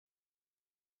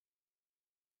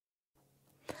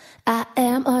I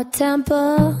am a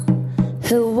temple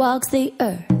who walks the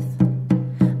earth.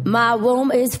 My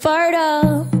womb is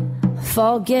fertile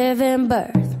for giving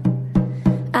birth.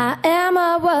 I am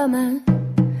a woman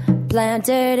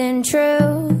planted in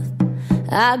truth.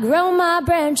 I grow my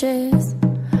branches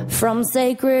from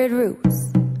sacred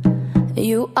roots.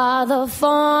 You are the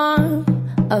form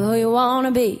of who you want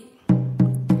to be.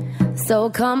 So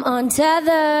come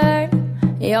untethered,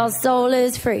 your soul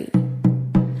is free.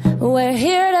 We're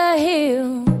here to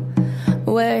heal,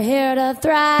 we're here to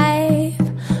thrive.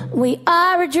 We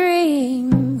are a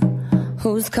dream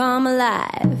who's come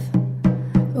alive.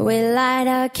 We light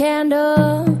a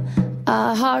candle,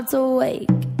 our hearts awake.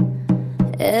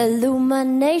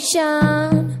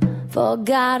 Illumination for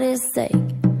God's sake.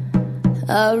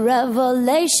 A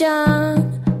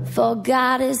revelation for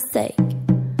God's sake.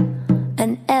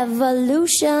 An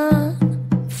evolution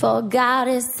for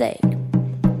God's sake.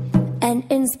 An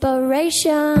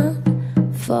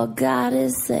inspiration for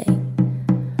God's sake.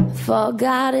 For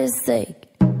God's sake.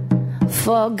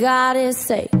 For God's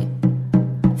sake.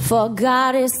 For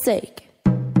God's sake.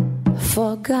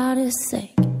 For God's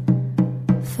sake.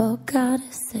 For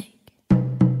God's sake.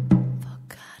 For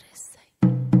God's sake.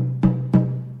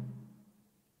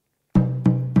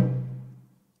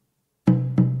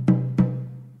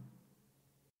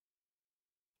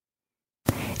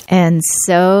 And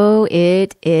so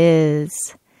it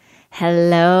is.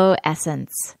 Hello,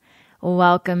 Essence.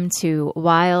 Welcome to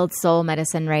Wild Soul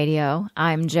Medicine Radio.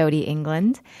 I'm Jody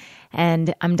England,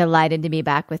 and I'm delighted to be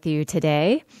back with you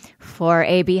today for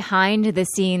a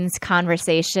behind-the-scenes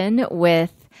conversation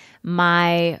with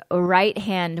my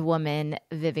right-hand woman,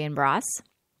 Vivian Bross.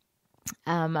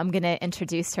 I'm going to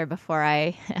introduce her before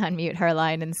I unmute her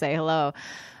line and say hello.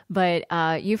 But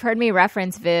you've heard me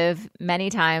reference Viv many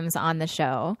times on the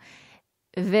show.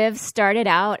 Viv started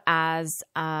out as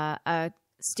a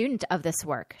student of this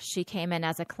work. She came in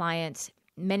as a client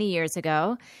many years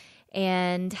ago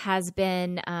and has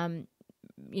been,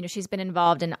 she's been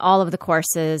involved in all of the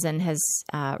courses and has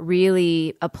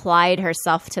really applied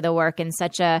herself to the work in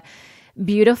such a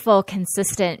beautiful,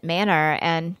 consistent manner.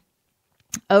 And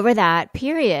over that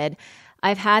period,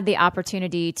 I've had the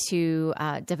opportunity to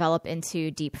develop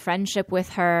into deep friendship with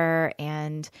her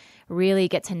and really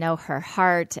get to know her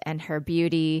heart and her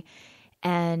beauty.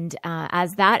 And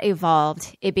as that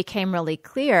evolved, it became really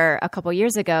clear a couple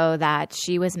years ago that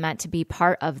she was meant to be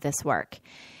part of this work.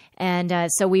 And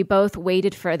so we both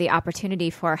waited for the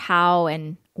opportunity for how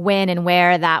and when and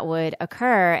where that would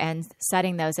occur, and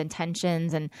setting those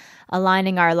intentions and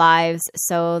aligning our lives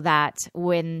so that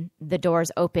when the doors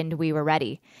opened, we were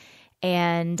ready.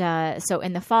 And so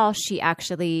in the fall, she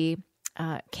actually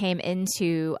came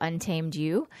into Untamed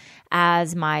You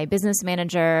as my business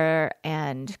manager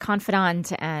and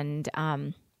confidant, and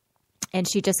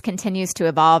she just continues to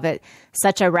evolve at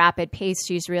such a rapid pace.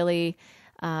 She's really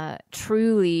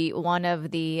truly one of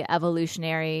the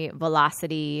evolutionary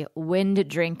velocity wind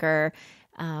drinker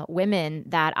women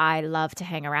that I love to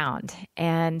hang around.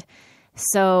 And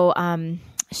so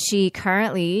she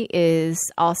currently is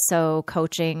also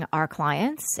coaching our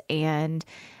clients, and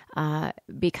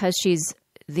because she's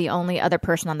the only other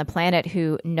person on the planet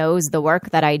who knows the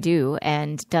work that I do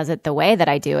and does it the way that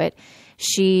I do it,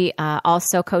 she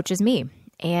also coaches me.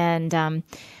 And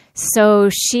so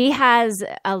she has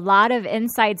a lot of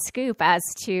inside scoop as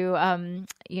to,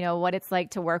 what it's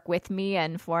like to work with me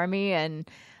and for me, and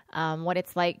what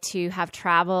it's like to have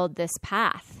traveled this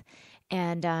path.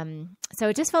 And so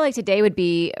it just felt like today would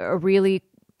be a really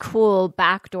cool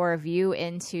backdoor view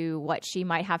into what she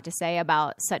might have to say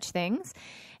about such things.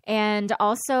 And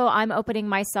also, I'm opening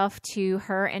myself to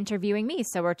her interviewing me.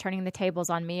 So we're turning the tables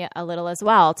on me a little as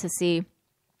well to see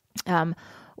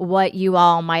what you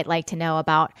all might like to know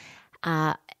about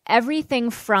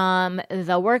everything from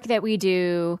the work that we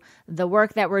do, the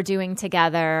work that we're doing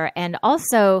together, and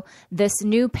also this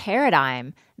new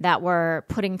paradigm that we're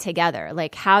putting together.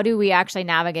 Like, how do we actually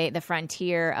navigate the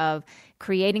frontier of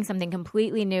creating something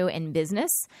completely new in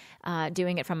business,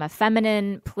 doing it from a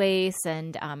feminine place,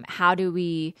 and how do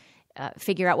we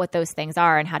figure out what those things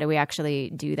are, and how do we actually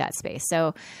do that space?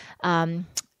 So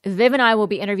Viv and I will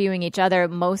be interviewing each other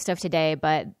most of today,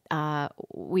 but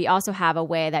we also have a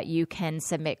way that you can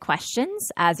submit questions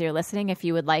as you're listening. If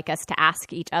you would like us to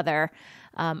ask each other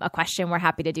a question, we're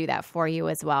happy to do that for you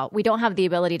as well. We don't have the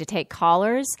ability to take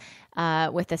callers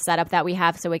with the setup that we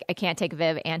have, so I can't take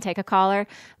Viv and take a caller,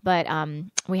 but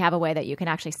we have a way that you can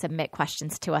actually submit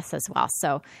questions to us as well.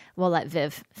 So we'll let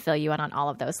Viv fill you in on all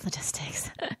of those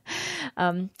logistics.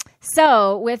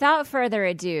 So without further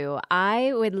ado,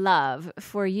 I would love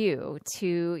for you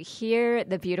to hear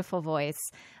the beautiful voice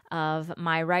of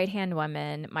my right-hand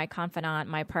woman, my confidant,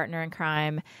 my partner in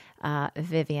crime,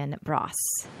 Vivian Bross.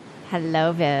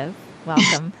 Hello, Viv.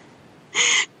 Welcome.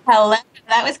 Hello.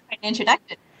 That was quite an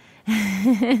introduction.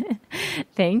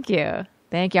 Thank you.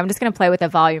 Thank you. I'm just going to play with the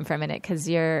volume for a minute because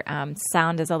your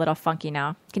sound is a little funky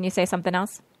now. Can you say something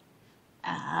else?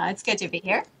 It's good to be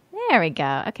here. There we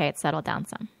go. Okay, it settled down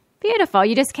some. Beautiful.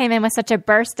 You just came in with such a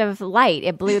burst of light.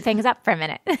 It blew things up for a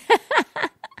minute.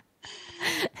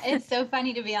 It's so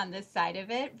funny to be on this side of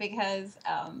it because,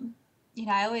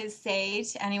 I always say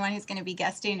to anyone who's going to be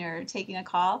guesting or taking a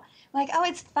call, like, oh,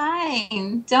 it's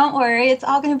fine. Don't worry. It's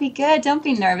all going to be good. Don't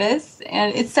be nervous.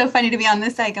 And it's so funny to be on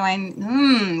this side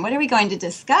going, what are we going to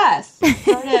discuss?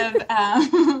 Sort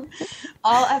of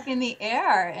all up in the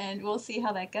air, and we'll see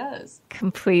how that goes.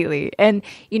 Completely. And,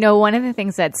 one of the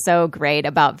things that's so great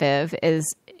about Viv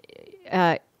is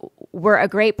we're a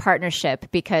great partnership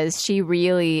because she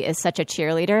really is such a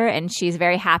cheerleader, and she's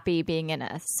very happy being in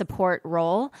a support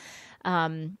role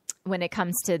when it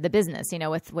comes to the business,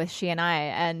 with she and I.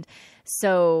 And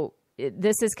so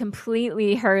this is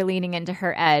completely her leaning into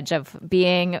her edge of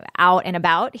being out and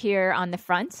about here on the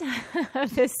front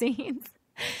of the scenes.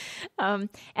 And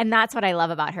that's what I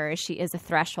love about her is she is a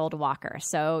threshold walker.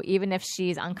 So even if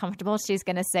she's uncomfortable, she's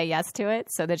going to say yes to it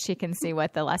so that she can see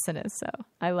what the lesson is. So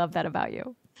I love that about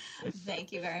you.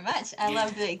 Thank you very much. I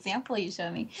love the example you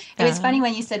showed me. It was funny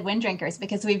when you said wind drinkers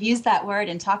because we've used that word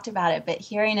and talked about it, but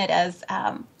hearing it as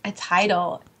a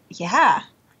title,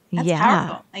 that's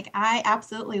powerful. Like, I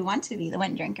absolutely want to be the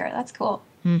wind drinker. That's cool.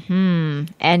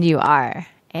 Mm-hmm. And you are.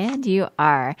 And you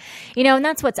are. And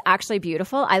that's what's actually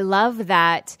beautiful. I love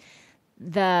that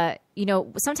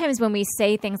sometimes when we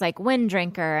say things like wind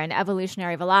drinker and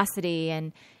evolutionary velocity,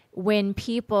 and when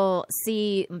people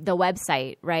see the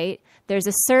website, right, there's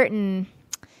a certain,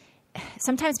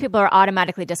 sometimes people are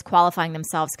automatically disqualifying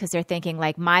themselves because they're thinking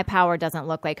like, my power doesn't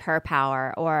look like her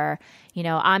power, or,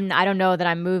 I don't know that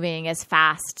I'm moving as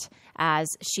fast as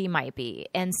she might be.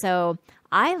 And so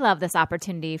I love this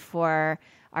opportunity for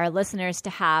our listeners to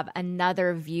have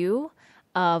another view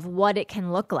of what it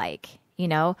can look like,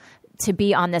 to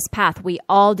be on this path. We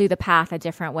all do the path a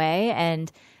different way.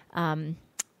 And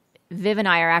Viv and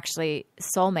I are actually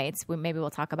soulmates. Maybe we'll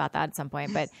talk about that at some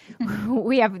point. But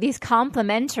we have these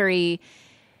complementary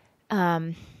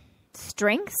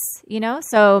strengths,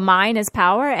 So mine is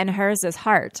power and hers is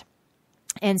heart.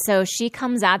 And so she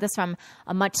comes at this from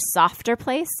a much softer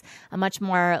place, a much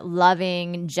more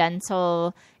loving,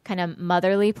 gentle, kind of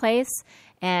motherly place.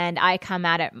 And I come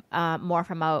at it more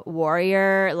from a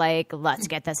warrior, like, let's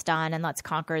get this done and let's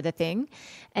conquer the thing.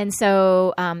 And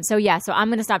so I'm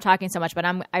going to stop talking so much, but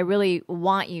I really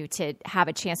want you to have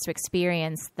a chance to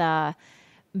experience the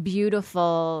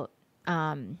beautiful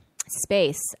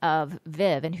space of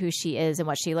Viv and who she is and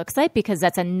what she looks like, because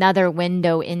that's another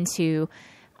window into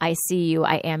I see you,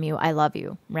 I am you, I love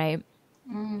you, right?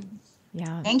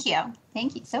 Yeah. Thank you.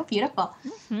 Thank you. So beautiful.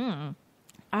 Mm-hmm.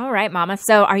 All right, Mama.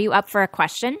 So are you up for a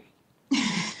question?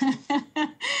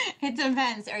 It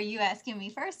depends. Are you asking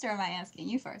me first or am I asking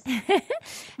you first?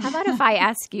 How about if I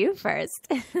ask you first?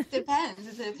 Depends.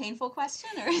 Is it a painful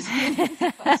question or is it an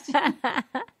easy question?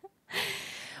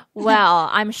 Well,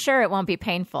 I'm sure it won't be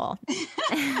painful.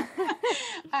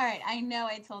 All right. I know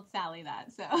I told Sally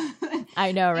that. So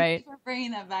I know, right? Thank you for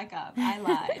bringing that back up. I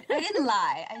lied. I didn't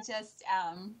lie. I just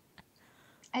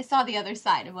I saw the other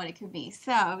side of what it could be.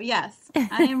 So yes,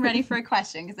 I am ready for a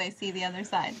question because I see the other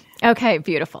side. Okay,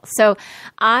 beautiful. So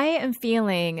I am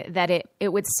feeling that it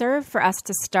would serve for us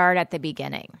to start at the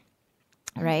beginning,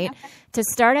 right? Okay. To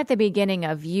start at the beginning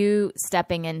of you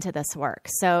stepping into this work.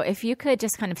 So if you could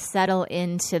just kind of settle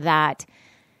into that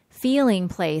feeling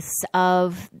place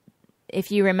of, if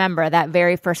you remember that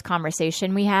very first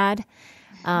conversation we had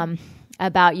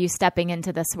about you stepping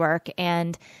into this work,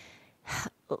 and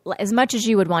as much as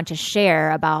you would want to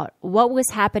share about what was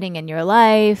happening in your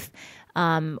life,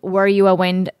 were you a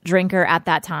wind drinker at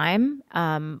that time?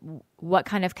 What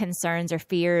kind of concerns or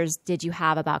fears did you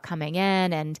have about coming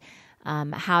in? And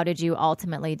how did you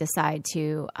ultimately decide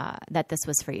to that this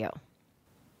was for you?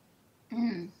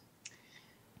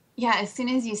 Yeah, as soon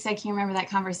as you said, can you remember that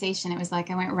conversation? It was like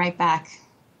I went right back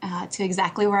to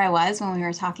exactly where I was when we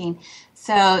were talking.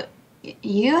 So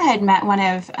you had met one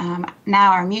of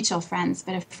now our mutual friends,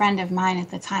 but a friend of mine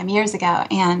at the time years ago.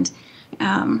 And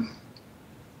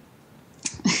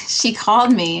she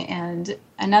called me, and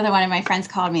another one of my friends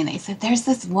called me, and they said, there's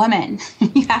this woman,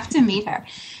 you have to meet her.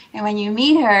 And when you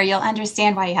meet her, you'll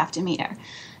understand why you have to meet her.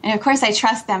 And of course I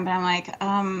trust them, but I'm like,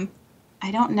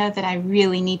 I don't know that I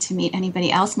really need to meet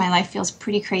anybody else. My life feels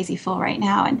pretty crazy full right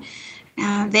now. And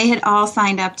they had all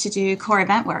signed up to do core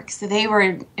event work. So they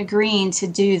were agreeing to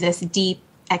do this deep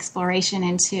exploration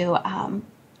into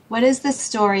what is the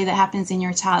story that happens in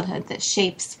your childhood that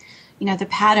shapes, the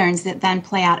patterns that then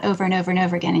play out over and over and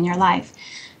over again in your life.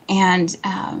 And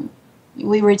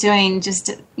we were doing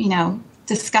just,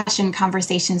 discussion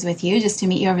conversations with you just to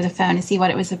meet you over the phone and see what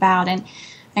it was about. And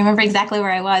I remember exactly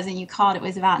where I was, and you called. It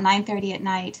was about 9:30 at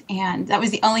night, and that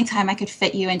was the only time I could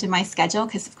fit you into my schedule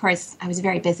because, of course, I was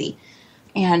very busy.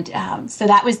 And so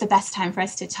that was the best time for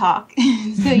us to talk.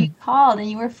 So you called, and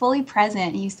you were fully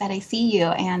present, and you said, I see you,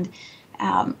 and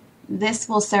this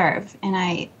will serve, and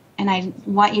I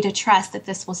want you to trust that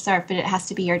this will serve, but it has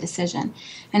to be your decision.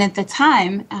 And at the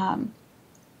time,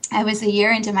 I was a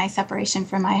year into my separation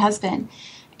from my husband,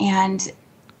 and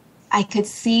I could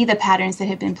see the patterns that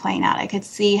had been playing out. I could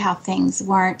see how things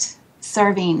weren't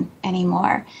serving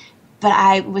anymore, but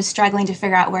I was struggling to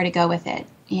figure out where to go with it.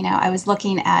 I was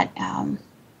looking at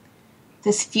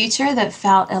this future that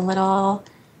felt a little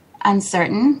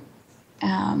uncertain.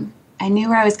 I knew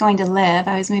where I was going to live.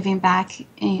 I was moving back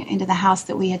into the house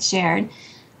that we had shared.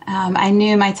 I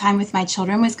knew my time with my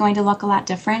children was going to look a lot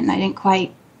different, and I didn't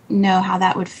quite know how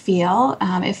that would feel.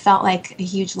 It felt like a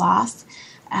huge loss.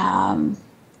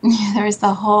 There was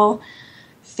the whole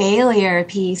failure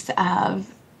piece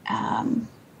of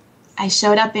I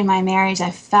showed up in my marriage.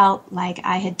 I felt like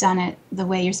I had done it the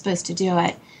way you're supposed to do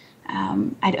it.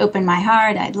 I'd opened my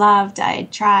heart. I'd loved.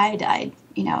 I'd tried. I'd,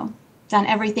 done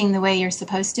everything the way you're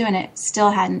supposed to, and it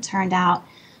still hadn't turned out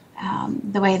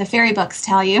the way the fairy books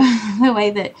tell you, the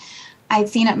way that I'd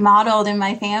seen it modeled in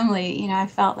my family. I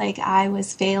felt like I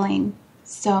was failing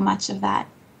so much of that.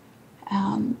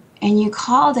 And you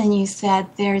called and you said,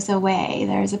 there's a way,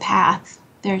 there's a path,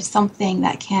 there's something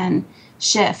that can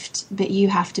shift, but you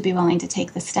have to be willing to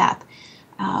take the step.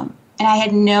 And I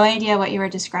had no idea what you were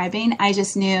describing. I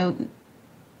just knew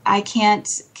I can't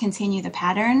continue the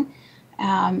pattern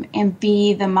and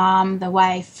be the mom, the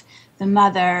wife, the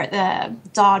mother, the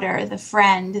daughter, the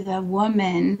friend, the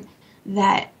woman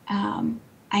that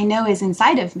I know is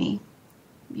inside of me.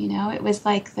 It was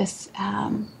like this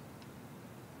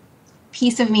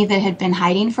piece of me that had been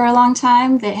hiding for a long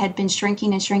time, that had been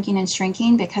shrinking and shrinking and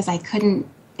shrinking because I couldn't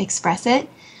express it,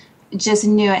 just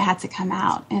knew it had to come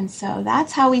out. And so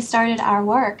that's how we started our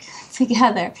work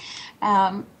together.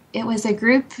 It was a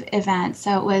group event.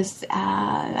 So it was,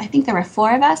 I think there were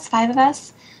 5 of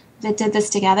us that did this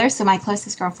together. So my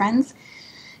closest girlfriends.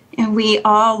 And we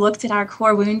all looked at our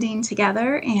core wounding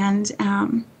together, and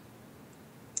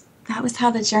that was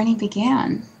how the journey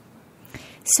began.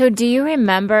 So do you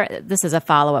remember, this is a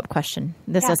follow-up question.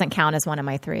 This doesn't count as one of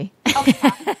my 3. Okay.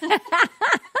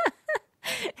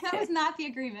 That was not the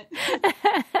agreement.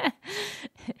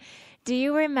 Do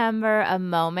you remember a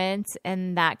moment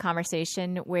in that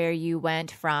conversation where you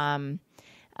went from,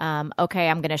 okay,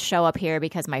 I'm going to show up here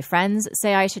because my friends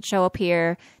say I should show up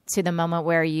here, to the moment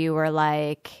where you were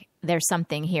like, there's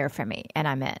something here for me and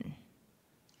I'm in?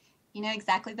 You know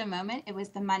exactly the moment. It was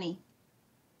the money.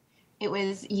 It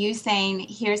was you saying,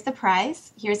 here's the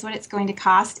price, here's what it's going to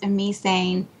cost, and me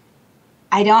saying,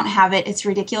 I don't have it. It's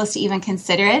ridiculous to even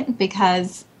consider it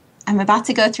because I'm about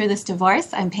to go through this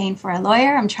divorce. I'm paying for a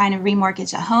lawyer. I'm trying to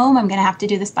remortgage a home. I'm going to have to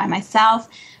do this by myself.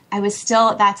 I was still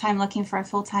at that time looking for a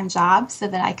full-time job so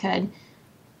that I could,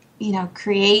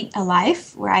 create a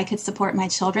life where I could support my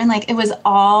children. Like, it was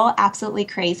all absolutely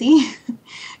crazy.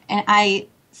 And I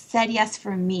said yes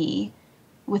for me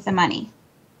with the money.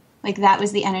 Like, that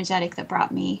was the energetic that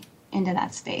brought me into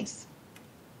that space.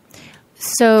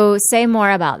 So say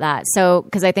more about that. So,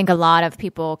 because I think a lot of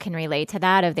people can relate to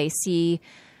that if they see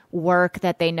work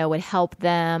that they know would help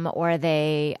them, or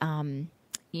they,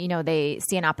 they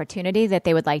see an opportunity that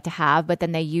they would like to have, but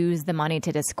then they use the money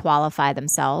to disqualify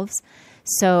themselves.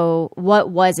 So what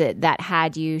was it that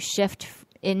had you shift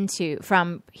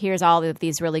from here's all of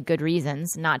these really good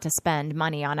reasons not to spend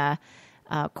money on a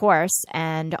course,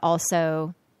 and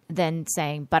also then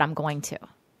saying, but I'm going to?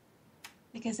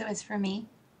 Because it was for me.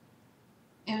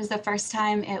 It was the first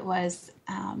time it was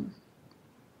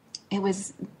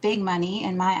big money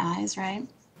in my eyes, right?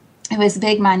 It was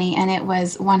big money, and it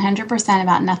was 100%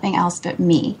 about nothing else but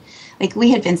me. Like, we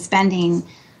had been spending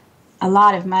a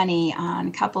lot of money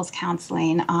on couples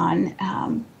counseling, on,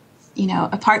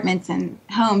 apartments and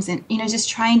homes, and, just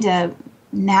trying to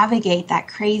navigate that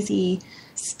crazy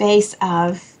space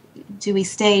of, do we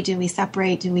stay? Do we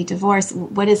separate? Do we divorce?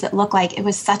 What does it look like? It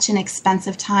was such an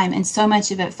expensive time, and so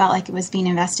much of it felt like it was being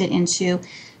invested into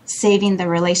saving the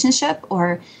relationship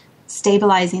or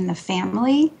stabilizing the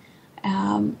family.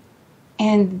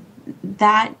 And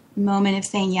that moment of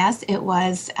saying yes, it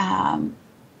was, I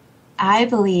I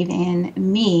believe in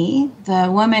me, the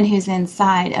woman who's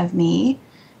inside of me,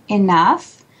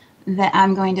 enough that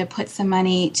I'm going to put some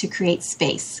money to create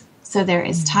space. So there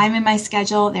is time in my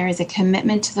schedule. There is a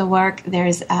commitment to the work.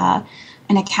 There's an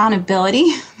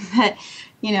accountability that,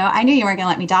 I knew you weren't going to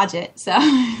let me dodge it. So,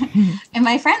 and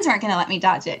my friends weren't going to let me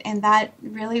dodge it. And that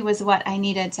really was what I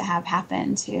needed to have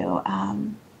happen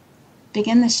to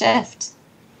begin the shift.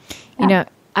 Yeah.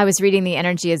 I was reading the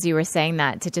energy as you were saying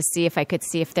that to just see if I could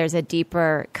see if there's a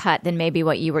deeper cut than maybe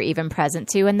what you were even present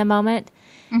to in the moment.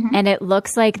 Mm-hmm. And it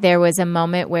looks like there was a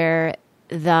moment where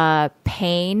the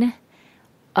pain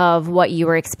of what you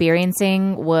were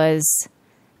experiencing was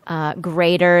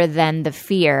greater than the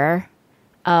fear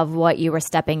of what you were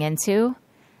stepping into.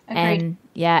 Agreed. And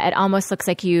yeah, it almost looks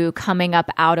like you coming up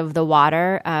out of the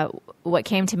water. What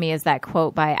came to me is that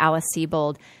quote by Alice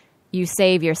Sebold, "You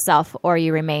save yourself or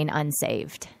you remain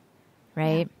unsaved,"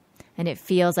 right? Yeah. And it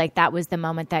feels like that was the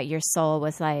moment that your soul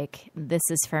was like, this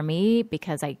is for me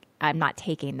because I'm not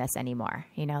taking this anymore.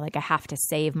 Like I have to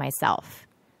save myself.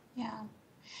 Yeah.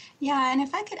 Yeah. And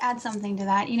if I could add something to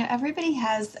that, everybody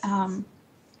has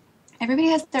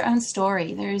their own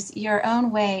story. There's your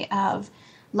own way of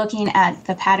looking at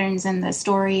the patterns and the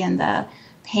story and the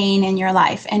pain in your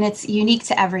life. And it's unique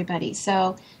to everybody.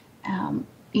 So,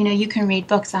 you can read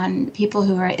books on people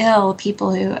who are ill,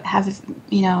 people who have,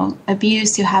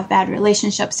 abuse, who have bad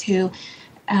relationships, who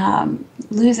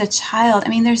lose a child. I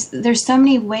mean, there's so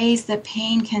many ways that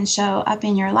pain can show up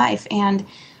in your life. And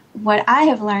what I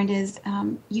have learned is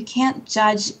you can't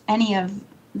judge any of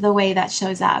the way that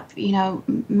shows up.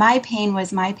 My pain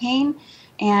was my pain.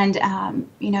 And,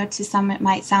 to some it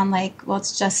might sound like, well,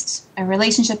 it's just a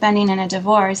relationship ending and a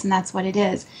divorce, and that's what it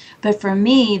is. But for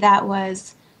me, that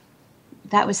was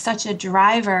such a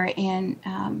driver in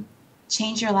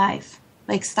change your life.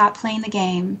 Like, stop playing the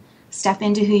game, step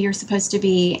into who you're supposed to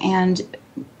be, and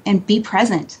be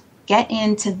present. Get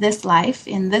into this life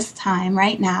in this time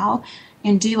right now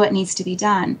and do what needs to be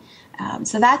done.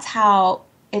 So that's how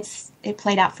it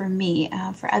played out for me.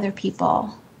 For other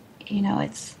people,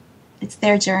 it's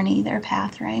their journey, their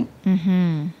path, right?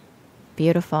 Mm-hmm.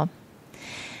 Beautiful.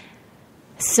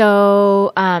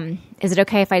 So, is it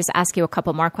okay if I just ask you a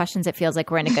couple more questions? It feels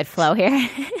like we're in a good flow here.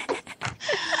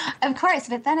 Of course,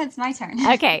 but then it's my turn.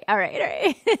 Okay. All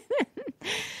right.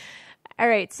 All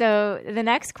right. So the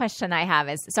next question I have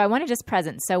is, so I want to just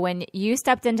present. So when you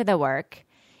stepped into the work,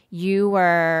 you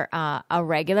were a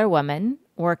regular woman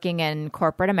working in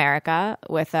corporate America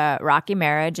with a rocky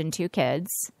marriage and 2 kids,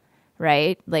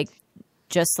 right? Like,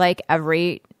 just like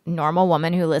every normal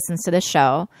woman who listens to the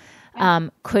show.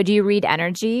 Could you read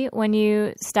energy when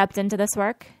you stepped into this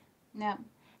work? No.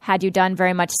 Had you done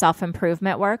very much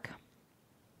self-improvement work?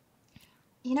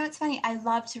 It's funny. I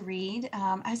love to read.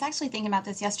 I was actually thinking about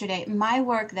this yesterday. My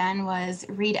work then was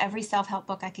read every self-help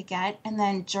book I could get and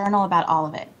then journal about all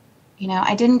of it.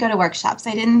 I didn't go to workshops.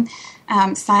 I didn't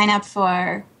sign up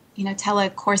for,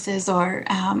 telecourses or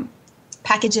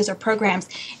packages or programs.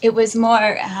 It was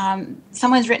more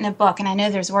someone's written a book and I know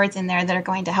there's words in there that are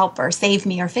going to help or save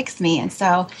me or fix me. And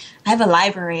so I have a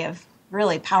library of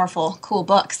really powerful, cool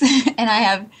books. And I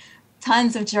have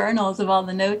tons of journals of all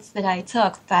the notes that I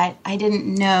took, but I didn't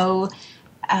know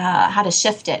how to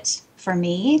shift it for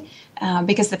me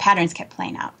because the patterns kept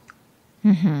playing out.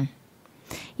 Mm-hmm.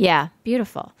 Yeah,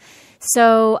 beautiful.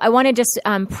 So I want to just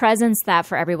presence that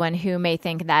for everyone who may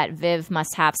think that Viv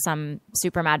must have some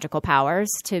super magical powers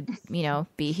to,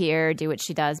 be here, do what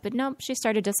she does. But no, she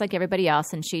started just like everybody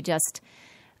else, and she just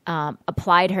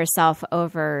applied herself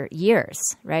over years,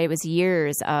 right? It was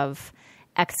years of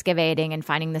excavating and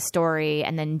finding the story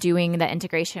and then doing the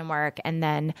integration work and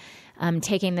then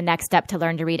taking the next step to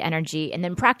learn to read energy and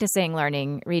then practicing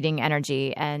reading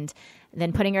energy and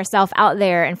then putting yourself out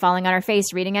there and falling on her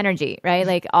face, reading energy, right?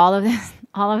 Like all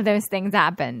of those things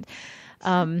happened.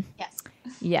 Yes.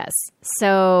 Yes.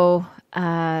 So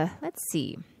let's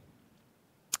see.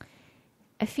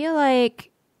 I feel like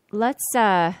all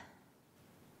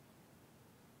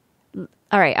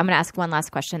right, I'm going to ask one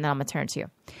last question, then I'm going to turn to you.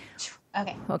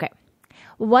 Okay.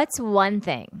 What's one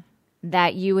thing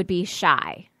that you would be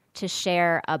shy to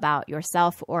share about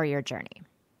yourself or your journey,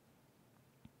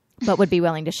 but would be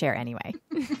willing to share anyway?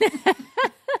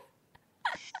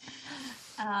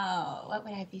 Oh, what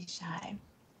would I be shy?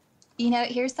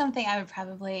 Here's something I would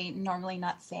probably normally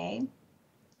not say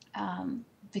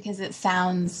because it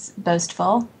sounds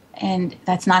boastful, and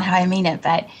that's not how I mean it,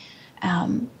 but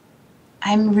I'm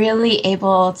really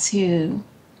able to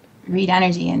read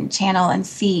energy and channel and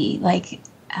see.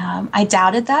 I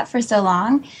doubted that for so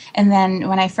long. And then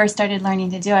when I first started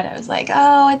learning to do it, I was like,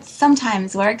 oh, it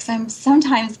sometimes works. I'm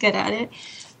sometimes good at it.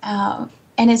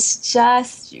 And it's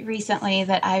just recently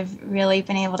that I've really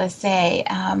been able to say,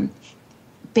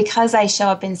 because I show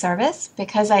up in service,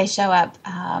 because I show up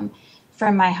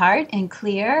from my heart and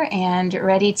clear and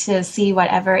ready to see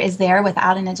whatever is there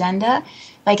without an agenda,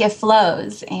 like it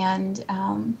flows. And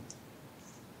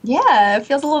yeah, it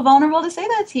feels a little vulnerable to say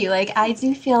that to you. Like, I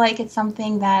do feel like it's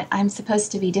something that I'm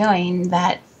supposed to be doing,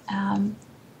 that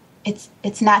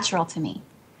it's natural to me.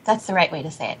 That's the right way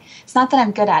to say it. It's not that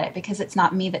I'm good at it because it's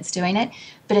not me that's doing it,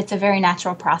 but it's a very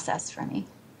natural process for me.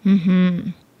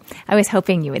 Mm-hmm. I was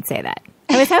hoping you would say that.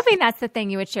 I was hoping that's the thing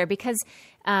you would share because,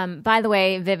 by the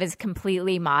way, Viv is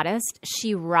completely modest.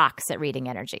 She rocks at reading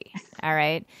energy. All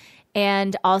right.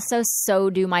 And also, so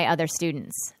do my other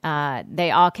students.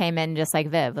 They all came in just like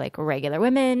Viv, like regular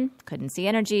women, couldn't see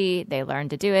energy. They learned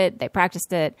to do it. They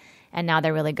practiced it. And now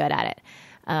they're really good at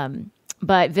it.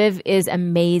 But Viv is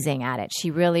amazing at it. She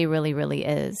really, really, really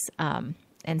is. And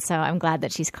so I'm glad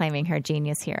that she's claiming her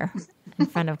genius here in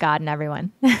front of God and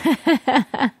everyone.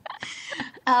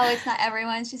 Oh, it's not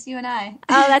everyone. It's just you and I.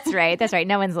 Oh, that's right. That's right.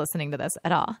 No one's listening to this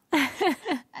at all.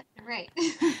 That's right.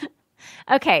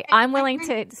 Okay. I'm willing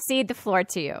to cede the floor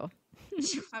to you.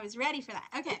 I was ready for that.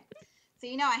 Okay. So,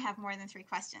 I have more than 3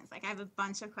 questions. Like, I have a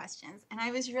bunch of questions. And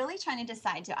I was really trying to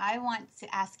decide, do I want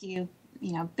to ask you,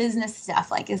 business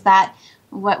stuff? Like, is that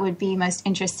what would be most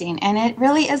interesting? And it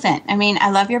really isn't. I mean,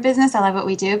 I love your business. I love what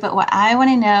we do. But what I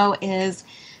want to know is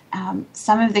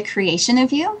some of the creation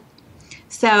of you.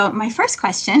 So my first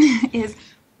question is,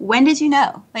 when did you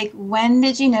know? Like, when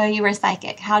did you know you were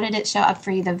psychic? How did it show up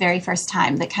for you the very first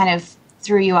time that kind of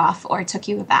threw you off or took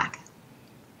you aback?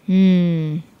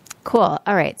 Cool.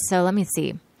 All right. So let me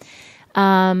see.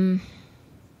 Gosh,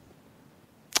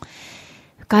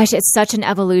 it's such an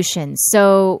evolution.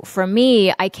 So for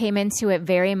me, I came into it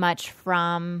very much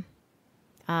from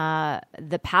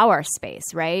the power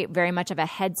space, right? Very much of a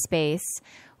head space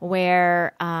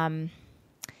where,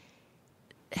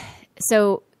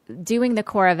 so doing the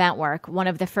core event work, one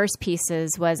of the first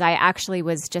pieces was I actually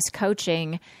was just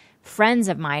coaching friends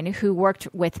of mine who worked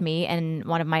with me in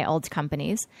one of my old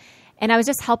companies. And I was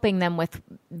just helping them with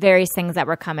various things that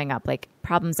were coming up, like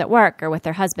problems at work or with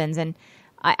their husbands. And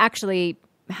I actually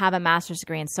have a master's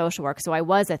degree in social work, so I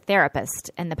was a therapist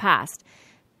in the past.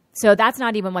 So that's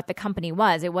not even what the company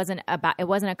was. It wasn't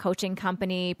a coaching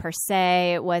company per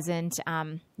se. It wasn't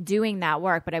doing that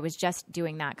work, but I was just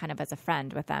doing that kind of as a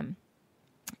friend with them.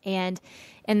 And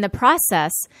in the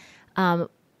process,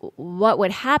 what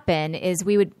would happen is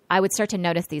I would start to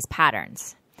notice these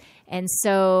patterns. And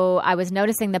so I was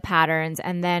noticing the patterns,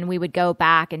 and then we would go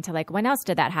back into like, when else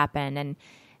did that happen?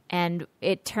 And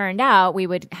it turned out we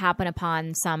would happen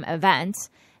upon some event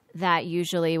that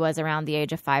usually was around the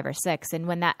age of 5 or 6. And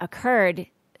when that occurred,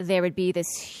 there would be this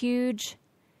huge,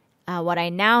 what I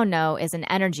now know is an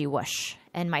energy whoosh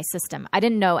in my system. I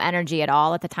didn't know energy at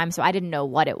all at the time, so I didn't know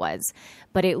what it was.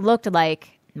 But it looked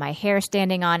like my hair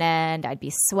standing on end, I'd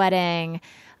be sweating,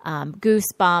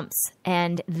 goosebumps,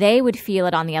 and they would feel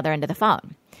it on the other end of the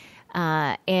phone.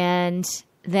 And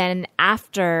then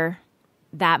after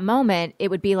that moment, it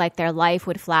would be like their life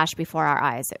would flash before our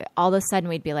eyes. All of a sudden,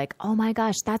 we'd be like, oh my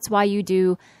gosh, that's why you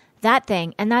do that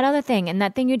thing and that other thing and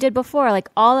that thing you did before. Like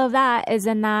all of that is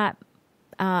in that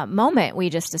moment we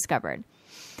just discovered.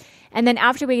 And then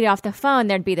after we get off the phone,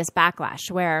 there'd be this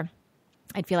backlash where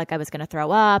I'd feel like I was going to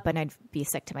throw up and I'd be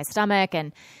sick to my stomach.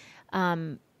 And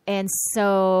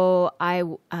so I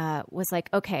was like,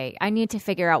 okay, I need to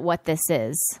figure out what this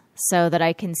is so that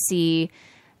I can see,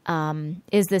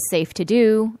 is this safe to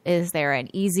do? Is there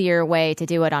an easier way to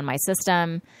do it on my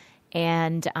system?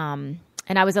 And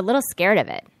I was a little scared of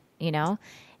it,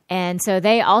 And so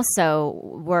they also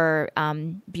were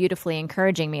beautifully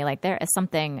encouraging me, like there is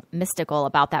something mystical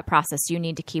about that process. You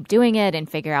need to keep doing it and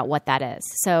figure out what that is.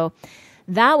 So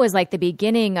that was like the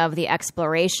beginning of the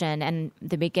exploration and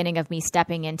the beginning of me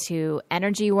stepping into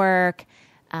energy work.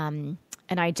 And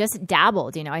I just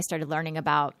dabbled, I started learning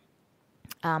about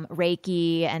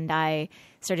Reiki, and I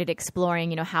started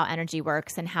exploring, how energy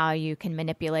works and how you can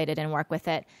manipulate it and work with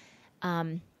it.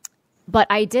 But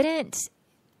I didn't,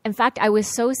 in fact, I was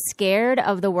so scared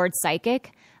of the word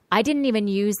psychic. I didn't even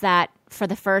use that for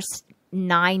the first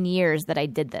 9 years that I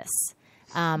did this.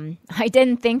 I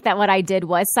didn't think that what I did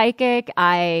was psychic.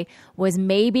 I was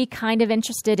maybe kind of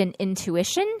interested in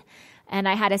intuition, and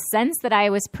I had a sense that I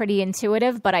was pretty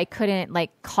intuitive, but I couldn't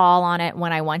call on it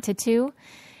when I wanted to.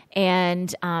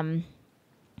 And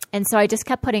so I just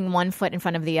kept putting one foot in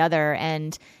front of the other.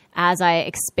 And as I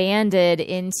expanded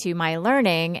into my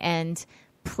learning and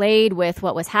played with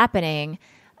what was happening,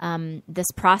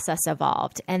 this process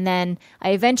evolved. And then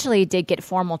I eventually did get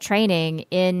formal training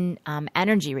in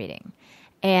energy reading.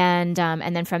 And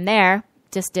then from there,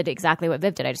 just did exactly what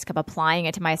Viv did. I just kept applying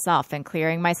it to myself and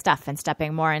clearing my stuff and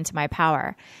stepping more into my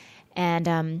power.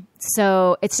 And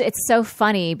so it's so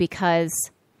funny because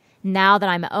now that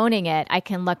I'm owning it, I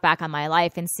can look back on my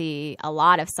life and see a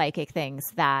lot of psychic things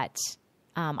that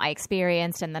I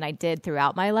experienced and that I did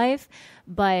throughout my life,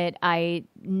 but I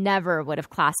never would have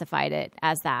classified it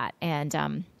as that.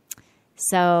 And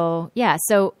so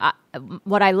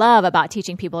what I love about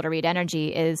teaching people to read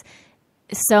energy is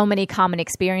so many common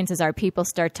experiences are people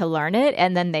start to learn it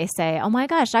and then they say, oh my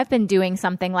gosh, I've been doing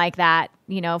something like that,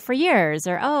 for years,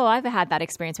 or, oh, I've had that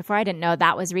experience before. I didn't know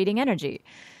that was reading energy.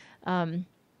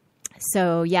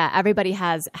 So yeah, everybody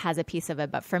has a piece of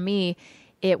it. But for me,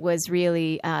 it was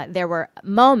really, there were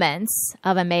moments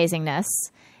of amazingness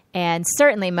and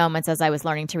certainly moments as I was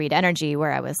learning to read energy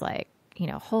where I was like,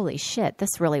 holy shit,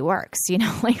 this really works.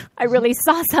 Like I really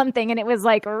saw something and it was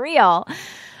like real.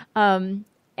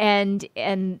 And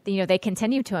they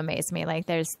continue to amaze me. Like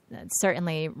there's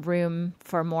certainly room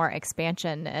for more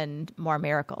expansion and more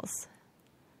miracles.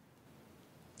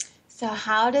 So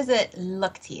how does it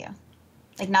look to you?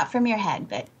 Like not from your head,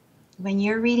 but when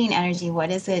you're reading energy, what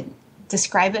is it?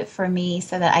 Describe it for me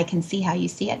so that I can see how you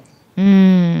see it.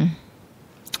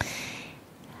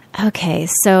 Okay.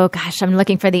 So gosh, I'm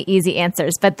looking for the easy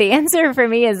answers, but the answer for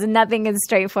me is nothing is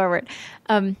straightforward.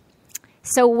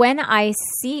 So when I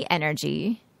see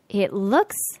energy, it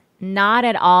looks not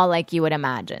at all like you would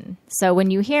imagine. So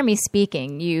when you hear me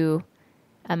speaking, you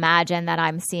imagine that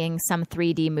I'm seeing some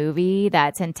 3D movie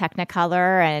that's in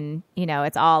Technicolor and,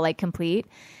 it's all like complete.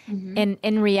 Mm-hmm. And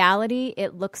in reality,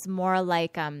 it looks more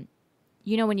like, when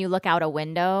you look out a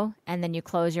window and then you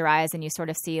close your eyes and you sort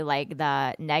of see like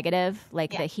the negative,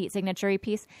 like the heat signature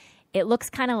piece, it looks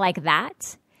kind of like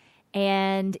that.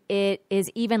 And it is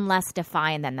even less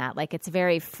defined than that. Like it's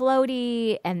very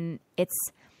floaty and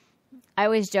I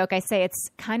always joke, I say it's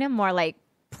kind of more like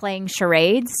playing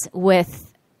charades with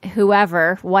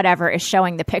whatever is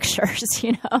showing the pictures,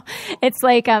 It's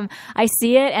like I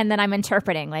see it and then I'm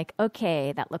interpreting like,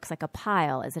 okay, that looks like a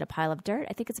pile. Is it a pile of dirt?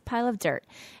 I think it's a pile of dirt,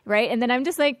 right? And then I'm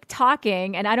just like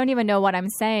talking and I don't even know what I'm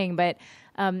saying, but,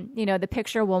 the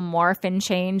picture will morph and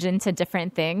change into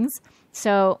different things.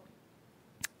 So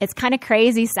it's kind of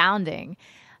crazy sounding.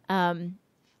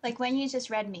 Like when you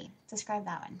just read me, describe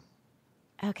that one.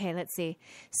 Okay, let's see.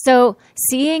 So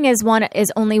seeing is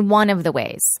only one of the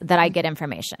ways that I get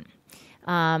information.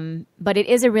 But it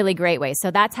is a really great way.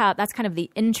 So that's kind of the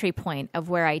entry point of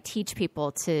where I teach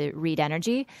people to read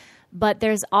energy. But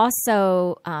there's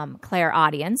also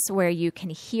clairaudience where you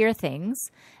can hear things.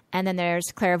 And then there's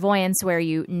clairvoyance where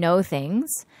you know things.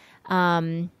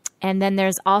 And then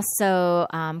there's also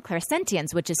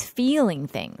clairsentience, which is feeling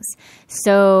things.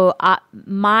 So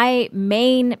my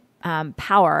main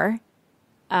power,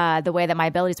 the way that my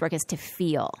abilities work is to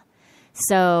feel.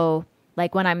 So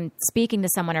like when I'm speaking to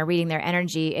someone or reading their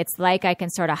energy, it's like I can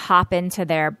sort of hop into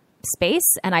their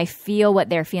space and I feel what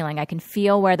they're feeling. I can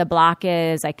feel where the block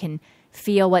is. I can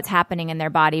feel what's happening in their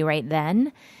body right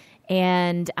then.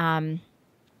 And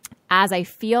as I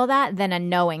feel that, then a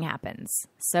knowing happens.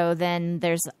 So then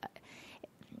there's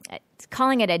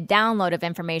calling it a download of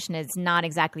information is not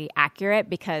exactly accurate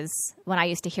because when I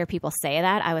used to hear people say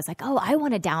that, I was like, oh, I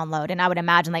want to download. And I would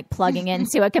imagine like plugging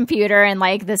into a computer and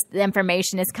like the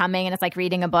information is coming and it's like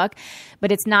reading a book.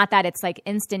 But it's not that. It's like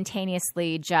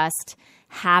instantaneously just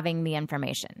having the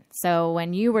information. So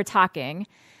when you were talking,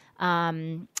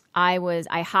 I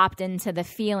hopped into the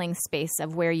feeling space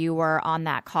of where you were on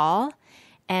that call.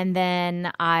 And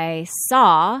then I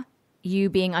saw you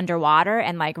being underwater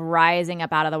and like rising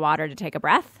up out of the water to take a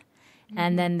breath. Mm-hmm.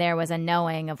 And then there was a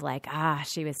knowing of like,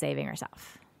 she was saving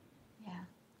herself. Yeah.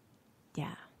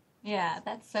 Yeah. Yeah,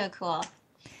 that's so cool.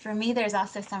 For me, there's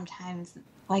also sometimes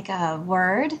like a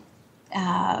word.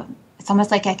 It's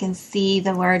almost like I can see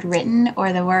the word written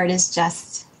or the word is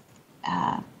just,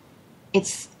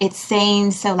 it's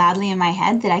saying so loudly in my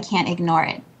head that I can't ignore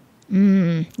it.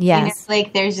 Yes. It's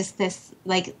like there's just this,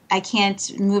 like I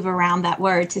can't move around that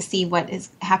word to see what is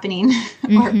happening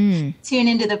or tune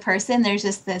into the person. There's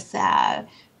just this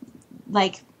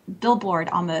like billboard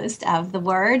almost of the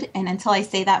word. And until I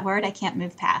say that word, I can't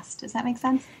move past. Does that make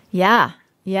sense? Yeah.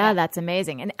 Yeah, that's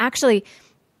amazing. And actually,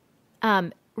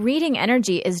 reading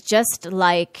energy is just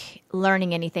like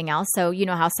learning anything else. So you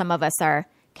know how some of us are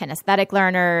kinesthetic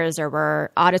learners or we're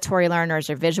auditory learners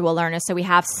or visual learners. So we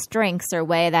have strengths or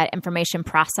way that information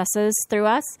processes through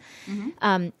us.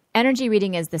 Mm-hmm. Energy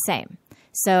reading is the same.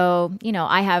 So,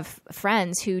 I have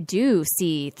friends who do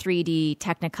see 3D,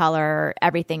 Technicolor,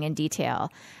 everything in detail.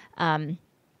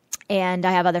 And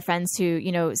I have other friends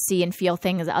who, see and feel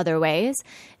things other ways.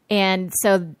 And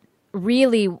so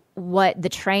really what the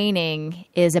training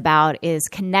is about is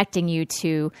connecting you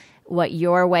to what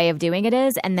your way of doing it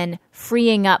is, and then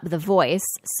freeing up the voice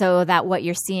so that what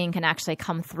you're seeing can actually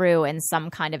come through in some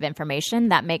kind of information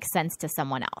that makes sense to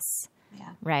someone else.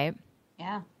 Yeah. Right?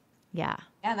 Yeah. Yeah.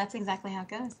 Yeah, that's exactly how it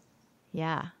goes.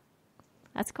 Yeah.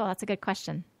 That's cool. That's a good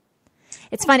question.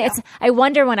 It's funny. I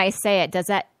wonder when I say it, does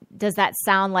that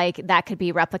sound like that could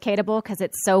be replicatable? Because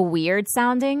it's so weird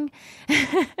sounding.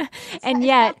 And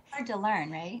yet, it's hard to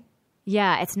learn, right?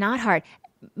 Yeah, it's not hard.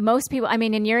 Most people,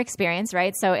 in your experience,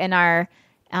 right? So in our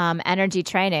energy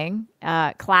training,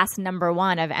 class number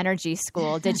 1 of energy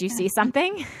school, did you see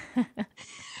something?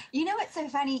 What's so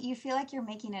funny? You feel like you're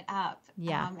making it up.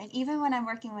 Yeah. And even when I'm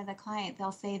working with a client,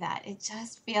 they'll say that. It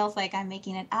just feels like I'm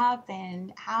making it up.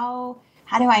 And how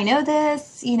do I know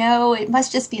this? It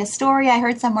must just be a story I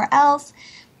heard somewhere else.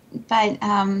 But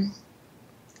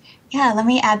let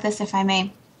me add this if I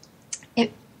may.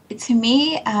 To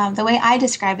me, the way I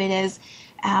describe it is,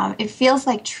 it feels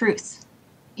like truth.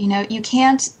 You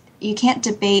can't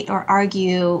debate or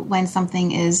argue when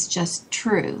something is just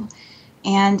true.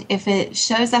 And if it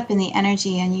shows up in the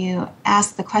energy and you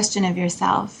ask the question of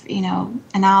yourself, and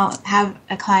I'll have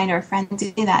a client or a friend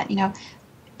do that,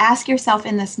 ask yourself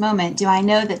in this moment, do I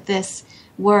know that this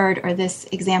word or this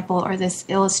example or this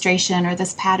illustration or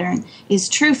this pattern is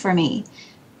true for me?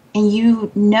 And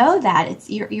you know that it's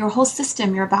your whole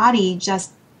system, your body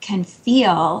just can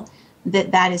feel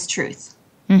that is truth.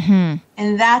 Mm-hmm.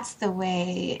 And that's the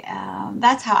way,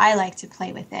 that's how I like to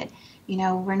play with it.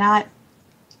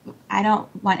 I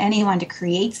don't want anyone to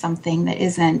create something that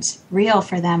isn't real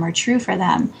for them or true for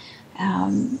them.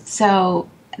 So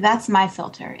that's my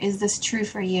filter. Is this true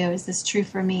for you? Is this true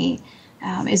for me?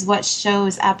 Is what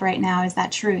shows up right now, is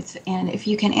that truth? And if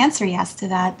you can answer yes to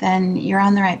that, then you're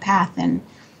on the right path and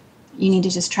you need to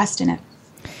just trust in it.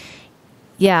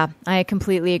 Yeah, I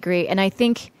completely agree. And I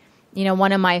think,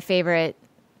 one of my favorite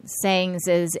sayings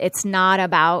is it's not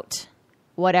about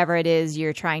whatever it is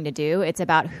you're trying to do. It's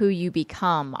about who you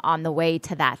become on the way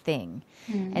to that thing.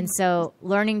 Mm. And so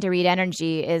learning to read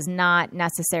energy is not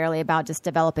necessarily about just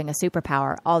developing a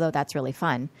superpower, although that's really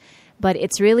fun. But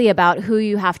it's really about who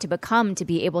you have to become to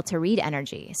be able to read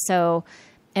energy. So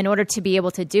in order to be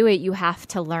able to do it, you have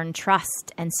to learn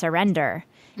trust and surrender.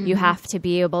 Mm-hmm. You have to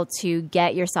be able to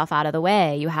get yourself out of the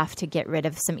way. You have to get rid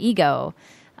of some ego.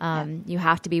 You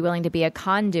have to be willing to be a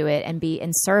conduit and be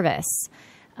in service.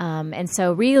 And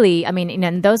so really,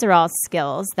 and those are all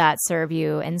skills that serve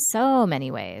you in so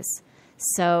many ways.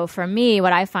 So for me,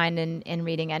 what I find in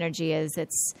reading energy is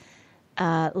it's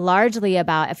largely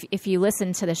about, if you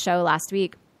listened to the show last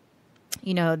week,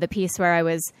 the piece where I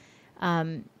was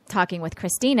talking with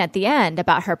Christine at the end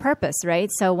about her purpose,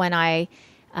 right? So when I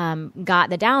got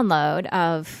the download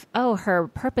of, her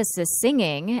purpose is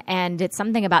singing, and it's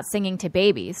something about singing to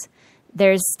babies,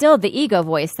 there's still the ego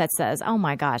voice that says, oh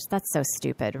my gosh, that's so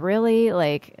stupid. Really?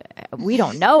 Like, we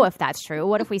don't know if that's true.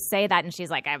 What if we say that and she's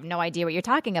like, I have no idea what you're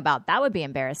talking about? That would be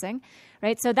embarrassing,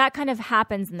 right? So that kind of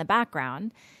happens in the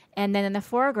background. And then in the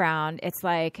foreground, it's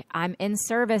like, I'm in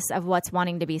service of what's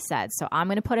wanting to be said. So I'm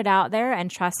going to put it out there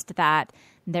and trust that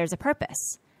there's a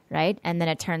purpose, right? And then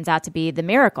it turns out to be the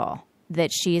miracle that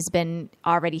she's been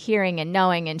already hearing and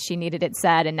knowing, and she needed it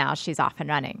said, and now she's off and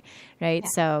running, right? Yeah.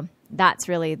 So that's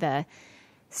really the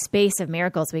space of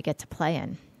miracles we get to play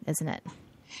in, isn't it?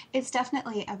 It's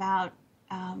definitely about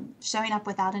showing up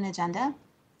without an agenda,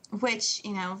 which,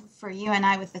 for you and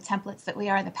I, with the templates that we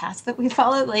are, the paths that we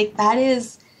follow, like, that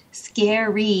is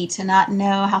scary to not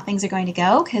know how things are going to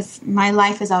go, because my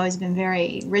life has always been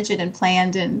very rigid and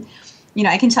planned, and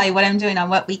I can tell you what I'm doing on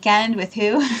what weekend with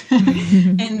who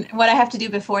and what I have to do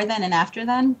before then and after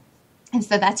then. And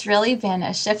so that's really been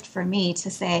a shift for me to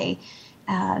say,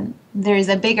 there's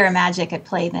a bigger magic at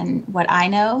play than what I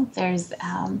know. There's,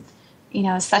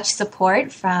 such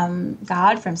support from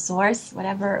God, from Source,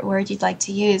 whatever word you'd like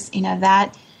to use,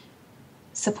 that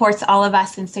supports all of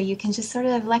us. And so you can just sort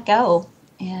of let go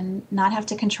and not have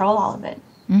to control all of it.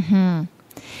 Mm-hmm.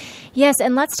 Yes,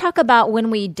 and let's talk about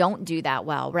when we don't do that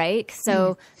well, right?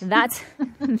 So that's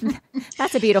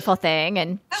a beautiful thing.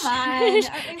 And come on, aren't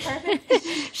we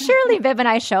perfect? Surely Viv and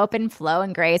I show up in flow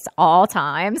and grace all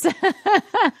times. Oh,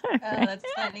 that's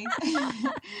funny.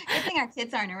 Good thing our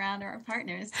kids aren't around, or our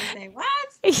partners, to say, what?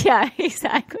 Yeah,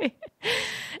 exactly.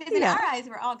 Because in our eyes,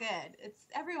 we're all good. It's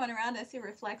everyone around us who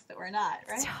reflects that we're not,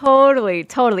 right? Totally,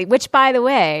 totally. Which, by the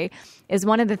way, is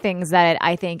one of the things that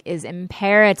I think is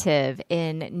imperative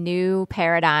in new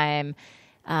paradigm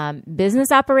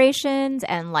business operations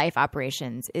and life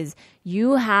operations is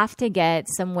you have to get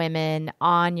some women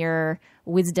on your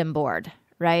wisdom board,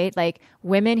 right? Like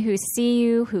women who see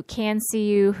you, who can see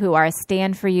you, who are a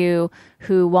stand for you,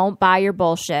 who won't buy your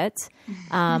bullshit,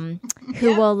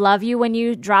 who will love you when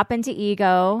you drop into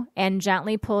ego and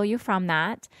gently pull you from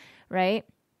that, right?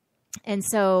 And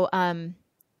so,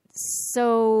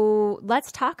 so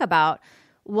let's talk about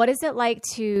what is it like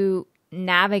to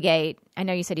navigate. I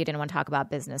know you said you didn't want to talk about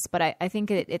business, but I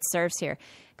think it serves here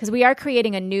because we are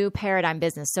creating a new paradigm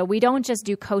business. So we don't just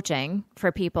do coaching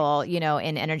for people,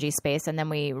 in energy space and then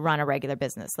we run a regular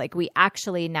business. Like we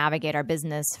actually navigate our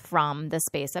business from the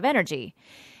space of energy,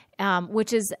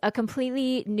 which is a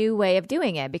completely new way of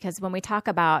doing it. Because when we talk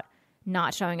about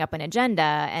not showing up an agenda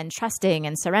and trusting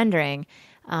and surrendering,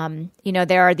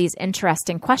 there are these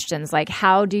interesting questions like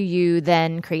how do you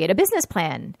then create a business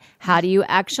plan? How do you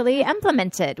actually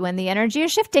implement it when the energy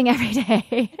is shifting every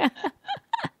day?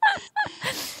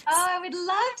 Oh, I would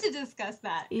love to discuss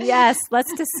that. Yes,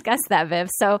 let's discuss that, Viv.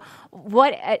 So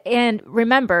and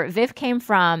remember, Viv came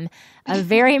from a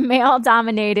very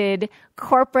male-dominated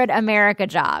corporate America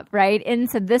job, right,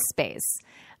 into this space.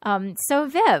 So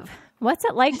Viv, what's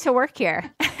it like to work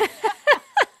here?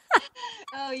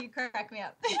 Oh, you crack me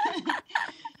up.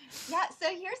 Yeah, so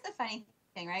here's the funny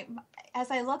thing, right? As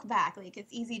I look back, like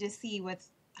it's easy to see with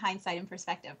hindsight and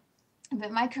perspective,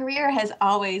 but my career has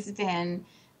always been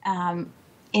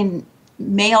in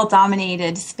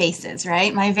male-dominated spaces,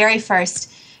 right? My very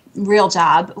first real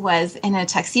job was in a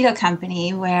tuxedo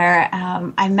company where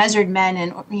I measured men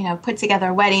and, put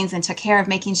together weddings and took care of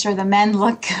making sure the men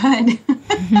looked good.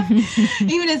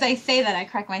 Even as I say that, I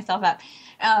crack myself up.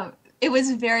 It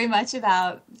was very much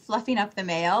about fluffing up the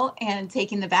male and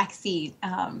taking the back seat,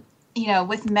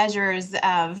 with measures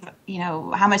of,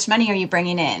 how much money are you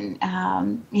bringing in?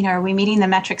 Are we meeting the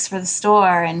metrics for the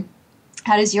store? And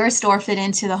how does your store fit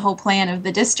into the whole plan of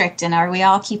the district? And are we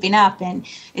all keeping up? And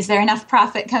is there enough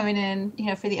profit coming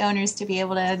in, for the owners to be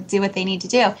able to do what they need to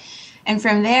do? And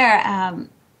from there,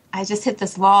 I just hit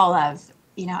this wall of,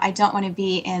 I don't want to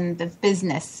be in the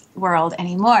business world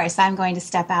anymore. So I'm going to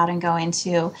step out and go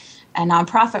into a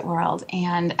nonprofit world.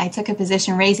 And I took a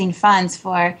position raising funds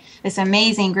for this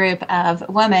amazing group of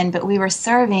women, but we were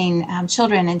serving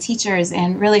children and teachers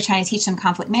and really trying to teach them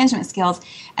conflict management skills.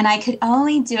 And I could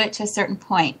only do it to a certain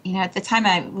point. At the time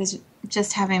I was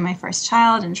just having my first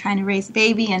child and trying to raise a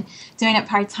baby and doing it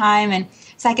part-time. And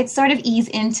so I could sort of ease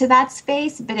into that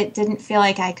space, but it didn't feel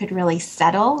like I could really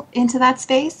settle into that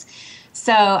space.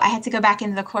 So I had to go back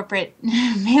into the corporate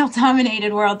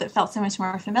male-dominated world that felt so much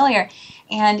more familiar.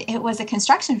 And it was a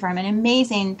construction firm, an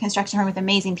amazing construction firm with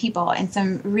amazing people and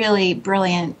some really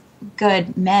brilliant,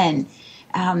 good men.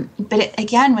 But it,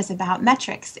 again, was about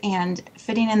metrics and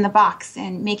fitting in the box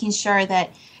and making sure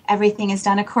that everything is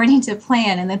done according to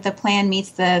plan and that the plan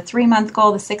meets the 3-month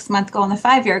goal, the 6-month goal, and the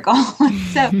 5-year goal.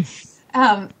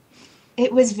 So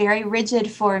it was very rigid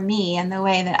for me and the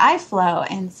way that I flow.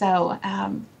 And so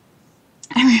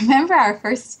I remember our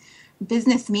first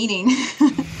business meeting.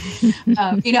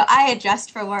 I had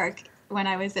dressed for work when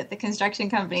I was at the construction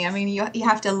company. I mean, you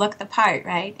have to look the part,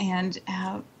 right? And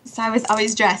so I was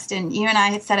always dressed, and you and I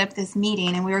had set up this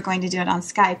meeting, and we were going to do it on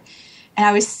Skype. And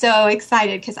I was so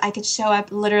excited because I could show up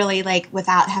literally like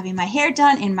without having my hair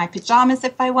done, in my pajamas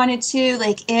if I wanted to.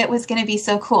 Like it was going to be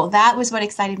so cool. That was what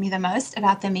excited me the most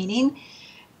about the meeting.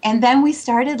 And then we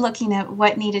started looking at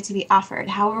what needed to be offered.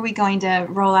 How were we going to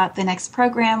roll out the next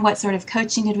program? What sort of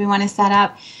coaching did we want to set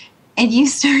up? And you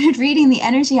started reading the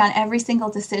energy on every single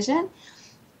decision.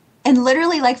 And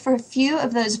literally, like for a few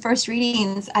of those first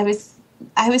readings, I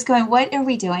was going, what are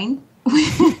we doing?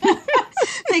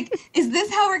 Like, is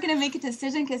this how we're going to make a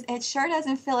decision? Because it sure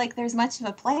doesn't feel like there's much of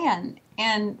a plan.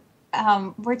 And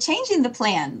we're changing the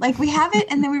plan. Like we have it,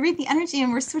 and then we read the energy,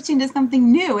 and we're switching to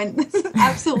something new. And this is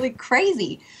absolutely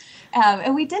crazy.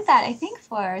 And we did that, I think,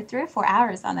 for 3 or 4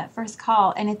 hours on that first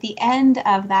call. And at the end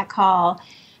of that call,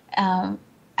 I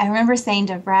remember saying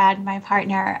to Brad, my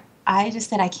partner, I just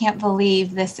said, I can't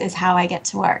believe this is how I get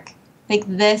to work. Like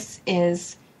this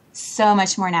is so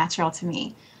much more natural to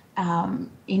me.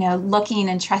 Looking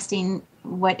and trusting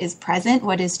what is present,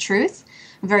 what is truth,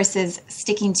 versus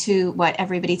sticking to what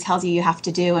everybody tells you have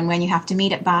to do and when you have to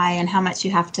meet it by and how much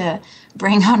you have to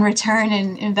bring on return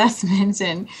and investment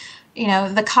and,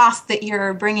 the cost that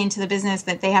you're bringing to the business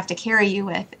that they have to carry you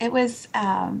with. It was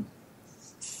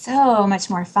so much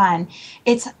more fun.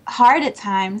 It's hard at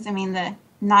times. I mean, the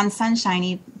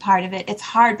non-sunshiny part of it, it's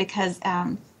hard because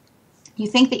you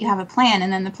think that you have a plan,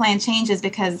 and then the plan changes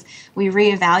because we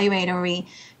reevaluate, or we,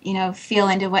 feel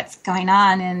into what's going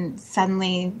on, and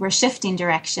suddenly we're shifting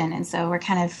direction. And so we're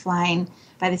kind of flying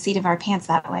by the seat of our pants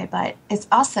that way. But it's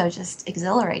also just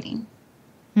exhilarating.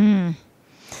 Mm.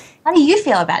 How do you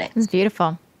feel about it? It's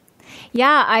beautiful.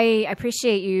 Yeah, I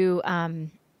appreciate you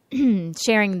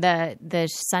sharing the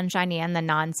sunshiny and the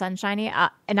non-sunshiny.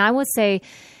 And I will say,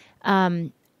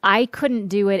 I couldn't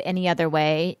do it any other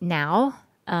way now.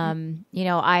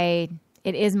 It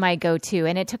is my go-to,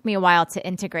 and it took me a while to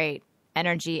integrate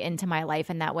energy into my life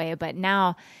in that way. But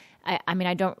now,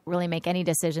 I don't really make any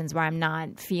decisions where I'm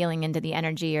not feeling into the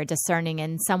energy or discerning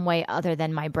in some way other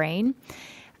than my brain.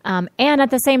 And at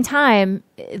the same time,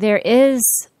 there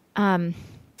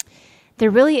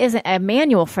really isn't a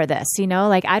manual for this,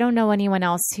 I don't know anyone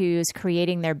else who's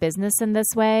creating their business in this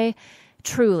way,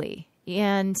 truly.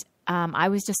 And I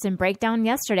was just in breakdown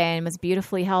yesterday and was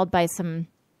beautifully held by some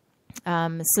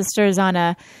sisters on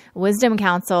a wisdom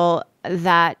council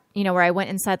that, where I went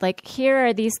and said, here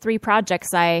are these 3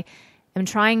 projects I am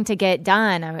trying to get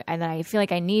done, and I feel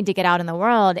like I need to get out in the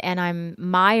world, and I'm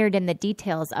mired in the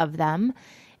details of them.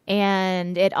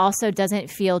 And it also doesn't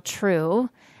feel true.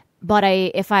 But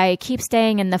if I keep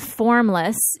staying in the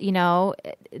formless,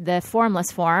 the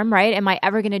formless form, right? Am I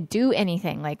ever going to do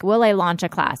anything? Will I launch a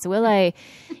class? Will I,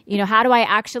 how do I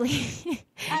actually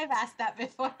I've asked that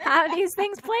before. How these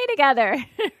things play together,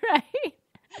 right?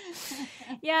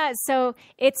 Yeah. So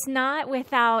it's not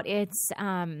without its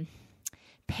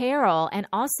peril. And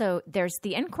also there's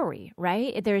the inquiry,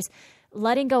 right? There's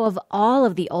letting go of all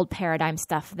of the old paradigm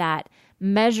stuff, that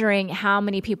measuring how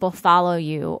many people follow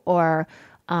you, or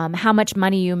how much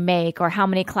money you make, or how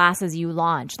many classes you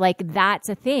launch. That's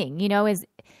a thing,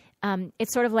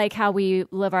 it's sort of like how we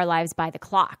live our lives by the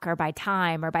clock, or by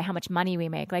time, or by how much money we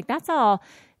make. That's all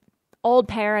old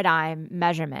paradigm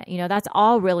measurement. That's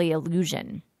all really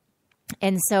illusion.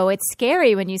 And so it's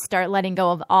scary when you start letting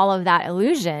go of all of that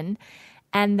illusion,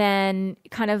 and then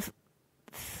kind of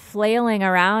flailing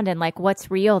around and what's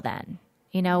real then?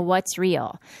 What's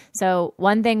real? So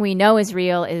one thing we know is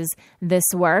real is this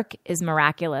work is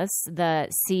miraculous. The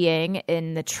seeing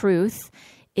in the truth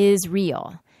is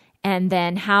real. And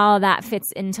then how that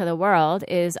fits into the world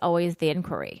is always the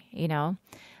inquiry,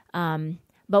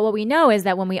 But what we know is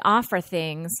that when we offer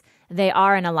things, they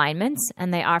are in alignment,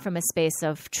 and they are from a space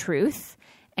of truth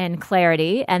and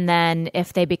clarity. And then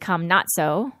if they become not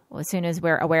so, as soon as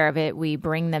we're aware of it, we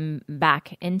bring them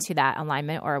back into that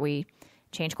alignment, or we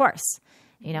change course.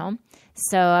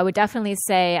 So I would definitely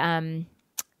say,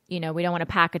 we don't want to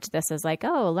package this as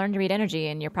learn to read energy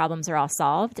and your problems are all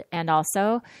solved. And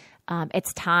also,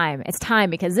 it's time. It's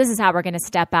time, because this is how we're going to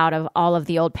step out of all of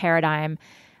the old paradigm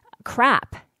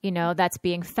crap, that's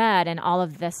being fed, and all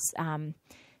of this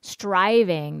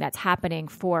striving that's happening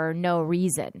for no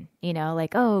reason, get a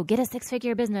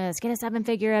 6-figure business, get a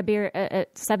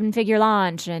 7-figure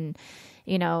launch, and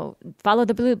follow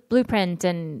the blueprint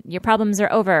and your problems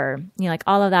are over.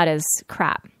 All of that is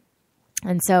crap.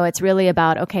 And so it's really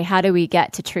about, okay, how do we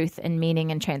get to truth and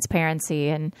meaning and transparency?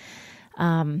 And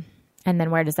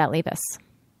then where does that leave us?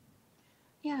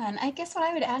 Yeah. And I guess what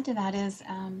I would add to that is,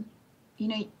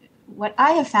 what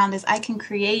I have found is I can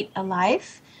create a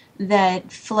life that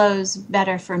flows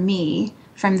better for me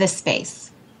from this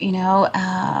space.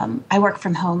 I work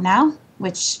from home now,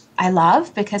 which I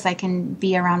love because I can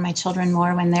be around my children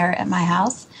more when they're at my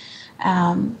house.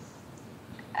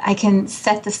 I can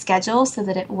set the schedule so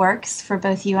that it works for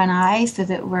both you and I, so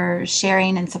that we're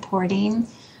sharing and supporting.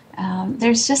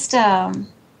 It's just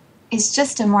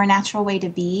a more natural way to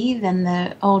be than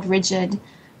the old rigid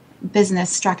business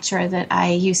structure that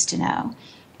I used to know.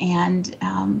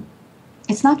 And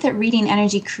it's not that reading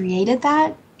energy created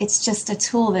that. It's just a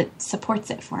tool that supports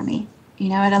it for me.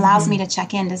 It allows me to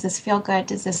check in. Does this feel good?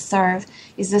 Does this serve?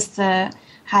 Is this the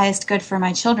highest good for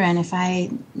my children if I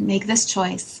make this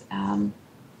choice?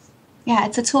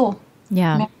 It's a tool.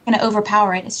 Yeah. I'm not going to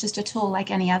overpower it. It's just a tool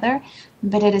like any other,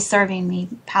 but it is serving me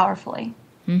powerfully.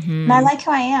 Mm-hmm. And I like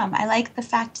who I am. I like the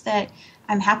fact that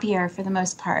I'm happier for the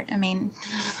most part. I'm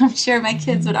sure my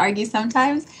kids would argue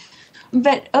sometimes,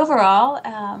 but overall,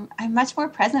 I'm much more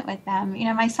present with them.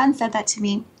 My son said that to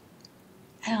me,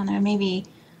 I don't know, maybe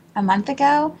a month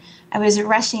ago. I was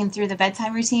rushing through the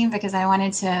bedtime routine because I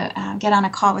wanted to get on a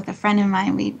call with a friend of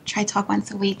mine. We try to talk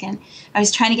once a week, and I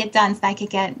was trying to get done so that I could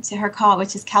get to her call,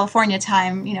 which is California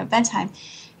time, bedtime.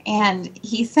 And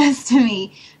he says to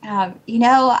me, I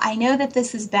know that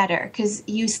this is better because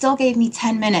you still gave me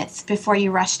 10 minutes before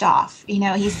you rushed off.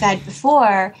 He said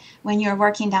before when you were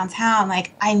working downtown,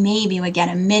 like I maybe would get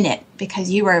a minute because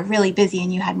you were really busy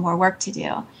and you had more work to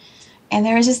do. And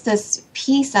there was just this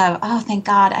piece of, oh, thank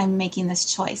God I'm making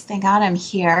this choice. Thank God I'm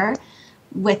here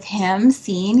with him,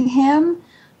 seeing him,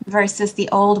 versus the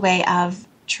old way of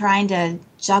trying to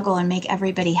juggle and make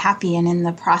everybody happy and in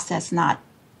the process not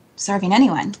serving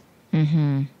anyone,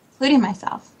 including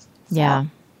myself. So, yeah.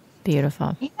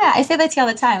 Beautiful. Yeah, I say that to you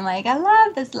all the time. Like, I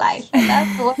love this life. I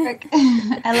love the work.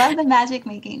 I love the magic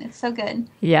making. It's so good.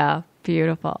 Yeah.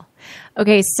 Beautiful.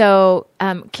 Okay. So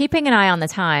keeping an eye on the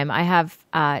time, I have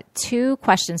 2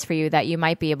 questions for you that you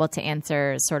might be able to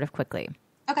answer sort of quickly.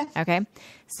 Okay.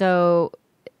 So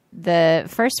the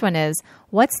first one is,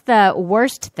 what's the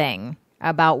worst thing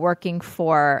about working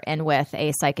for and with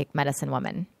a psychic medicine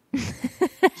woman?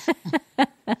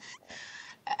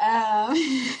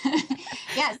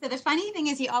 Yeah, so the funny thing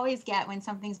is you always get when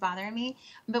something's bothering me,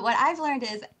 but what I've learned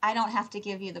is I don't have to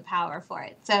give you the power for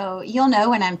it. So you'll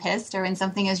know when I'm pissed or when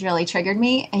something has really triggered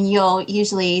me, and you'll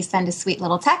usually send a sweet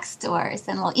little text or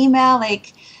send a little email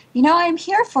like, I'm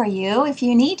here for you if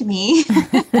you need me.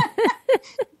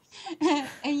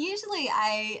 And usually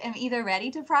I am either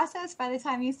ready to process by the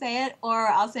time you say it, or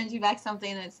I'll send you back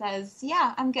something that says,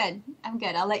 yeah, I'm good.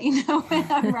 I'll let you know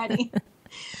when I'm ready.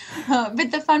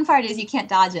 But the fun part is you can't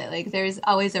dodge it. Like there's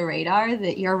always a radar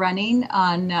that you're running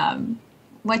on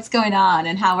what's going on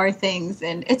and how are things.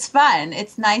 And it's fun.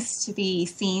 It's nice to be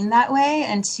seen that way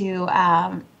and to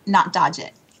not dodge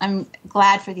it. I'm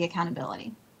glad for the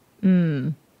accountability.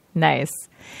 Nice.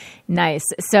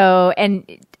 So, and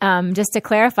just to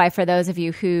clarify for those of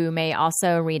you who may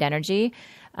also read energy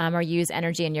or use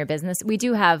energy in your business, we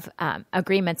do have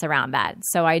agreements around that.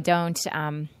 So I don't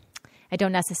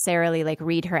necessarily like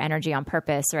read her energy on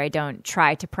purpose, or I don't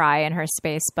try to pry in her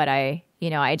space, but I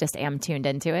just am tuned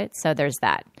into it. So there's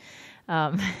that.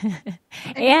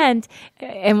 And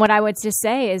what I would just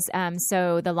say is,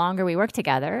 so the longer we work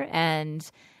together and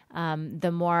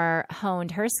the more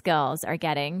honed her skills are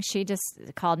getting, she just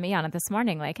called me on it this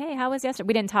morning. Like, hey, how was yesterday?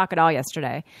 We didn't talk at all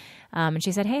yesterday. And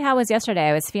she said, hey, how was yesterday?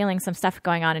 I was feeling some stuff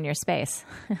going on in your space.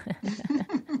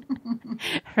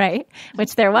 Right?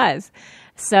 Which there was.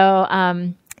 So,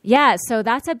 so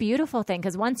that's a beautiful thing.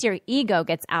 Because once your ego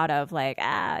gets out of like,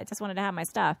 I just wanted to have my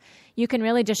stuff, you can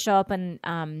really just show up and,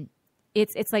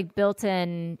 it's like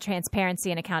built-in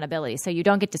transparency and accountability. So you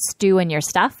don't get to stew in your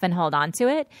stuff and hold on to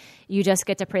it. You just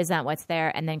get to present what's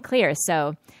there and then clear.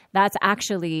 So that's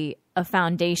actually a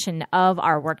foundation of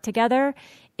our work together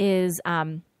is,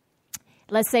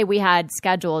 let's say we had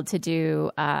scheduled to do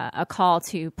a call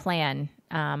to plan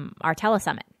our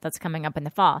telesummit that's coming up in the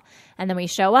fall. And then we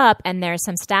show up and there's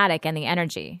some static in the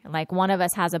energy. Like one of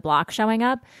us has a block showing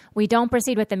up. We don't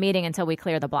proceed with the meeting until we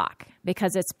clear the block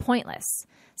because it's pointless.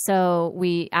 So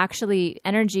we actually,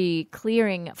 energy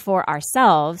clearing for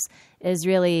ourselves is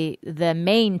really the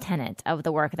main tenet of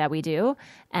the work that we do.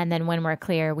 And then when we're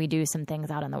clear, we do some things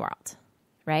out in the world,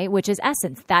 right? Which is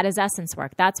essence. That is essence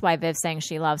work. That's why Viv's saying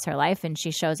she loves her life and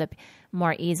she shows up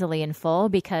more easily and full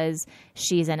because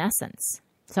she's in essence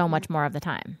so much more of the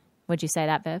time. Would you say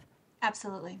that, Viv?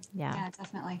 Absolutely. Yeah,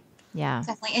 definitely. Yeah.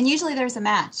 Definitely. And usually there's a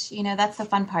match. That's the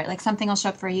fun part. Like something will show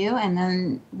up for you. And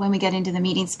then when we get into the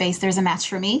meeting space, there's a match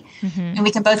for me. And we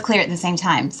can both clear at the same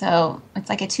time. So it's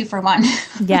like a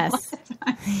 2-for-1. Yes.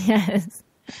 Yes.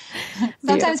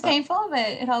 Sometimes painful, but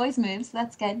it always moves. So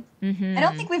that's good. I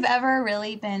don't think we've ever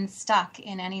really been stuck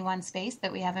in any one space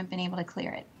that we haven't been able to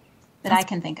clear it that I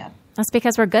can think of. That's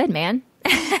because we're good, man.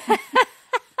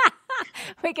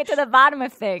 We get to the bottom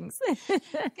of things. Good thing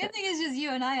it's just you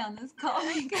and I on this call.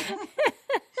 There's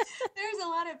a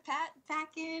lot of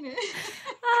packing.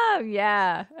 Oh,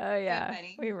 yeah.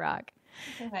 We rock.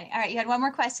 So funny. All right, you had one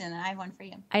more question, and I have one for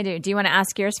you. I do. Do you want to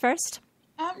ask yours first?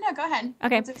 No, go ahead.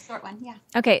 Okay. It's a short one, yeah.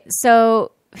 Okay,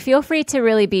 so feel free to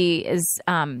really be as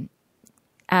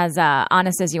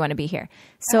honest as you want to be here.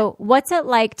 So what's it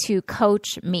like to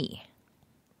coach me?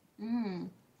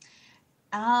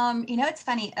 It's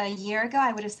funny. A year ago,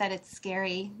 I would have said it's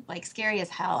scary, like scary as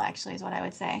hell, actually, is what I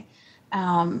would say.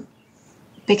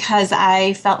 Because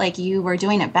I felt like you were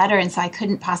doing it better, and so I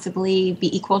couldn't possibly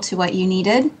be equal to what you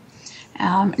needed.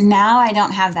 Now I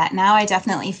don't have that. Now I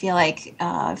definitely feel like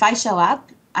if I show up,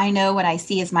 I know what I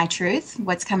see is my truth.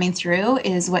 What's coming through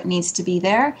is what needs to be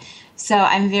there. So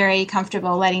I'm very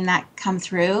comfortable letting that come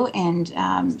through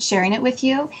and sharing it with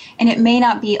you. And it may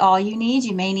not be all you need.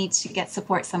 You may need to get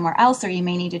support somewhere else, or you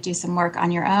may need to do some work on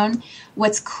your own.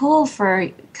 What's cool for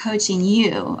coaching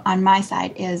you on my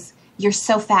side is you're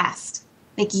so fast.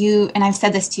 like you, and I've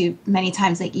said this to you many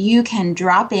times, like you can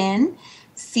drop in,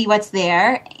 see what's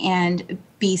there, and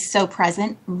be so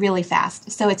present really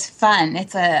fast. So it's fun.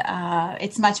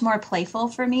 It's much more playful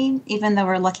for me, even though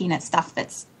we're looking at stuff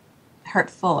that's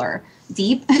hurtful or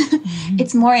deep.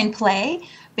 It's more in play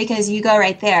because you go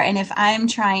right there. And if I'm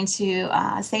trying to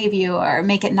save you or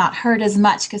make it not hurt as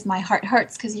much because my heart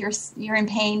hurts because you're in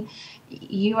pain,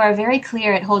 you are very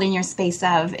clear at holding your space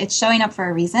of it's showing up for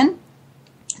a reason.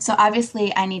 So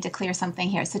obviously I need to clear something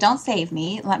here. So don't save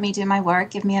me. Let me do my work.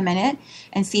 Give me a minute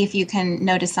and see if you can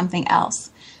notice something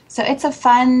else. So it's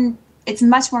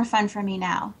much more fun for me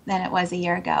now than it was a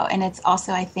year ago. And it's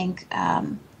also, I think,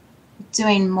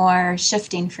 doing more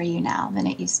shifting for you now than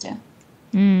it used to.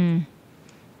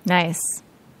 Nice.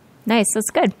 That's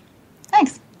good.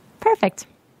 Thanks. Perfect.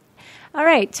 All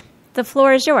right. The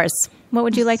floor is yours. What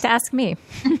would you like to ask me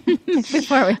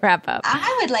before we wrap up?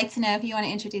 I would like to know if you want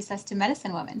to introduce us to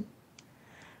Medicine Woman.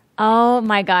 Oh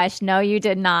my gosh. No, you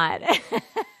did not. You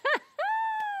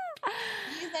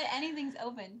said anything's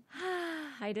open.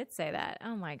 I did say that.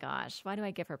 Oh my gosh. Why do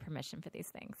I give her permission for these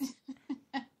things?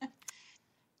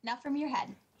 Not from your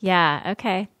head. Yeah.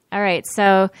 Okay. All right.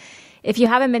 So if you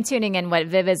haven't been tuning in, what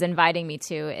Viv is inviting me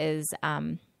to is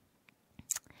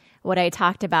what I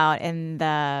talked about in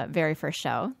the very first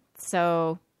show.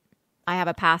 So I have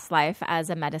a past life as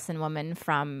a medicine woman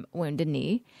from Wounded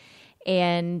Knee,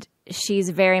 and she's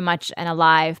very much an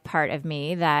alive part of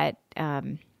me that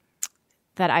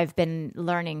I've been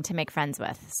learning to make friends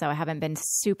with. So I haven't been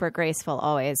super graceful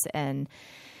always in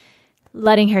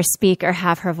letting her speak or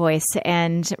have her voice.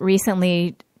 And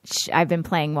recently I've been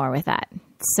playing more with that.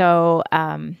 So,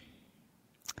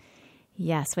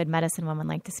 yes, would Medicine Woman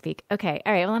like to speak? Okay.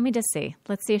 All right. Well, let me just see.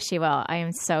 Let's see if she will. I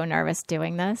am so nervous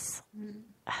doing this.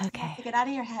 Okay. You have to get out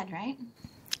of your head, right?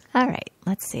 All right.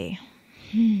 Let's see.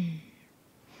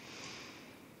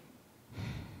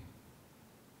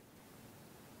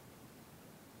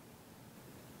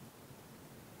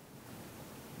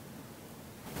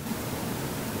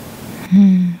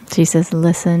 She says,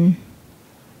 listen.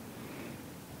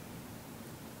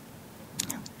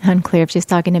 Unclear if she's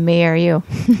talking to me or you.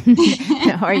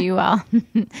 Or you all.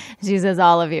 She says,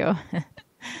 all of you.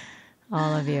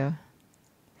 All of you.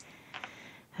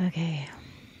 Okay.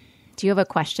 Do you have a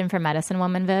question for Medicine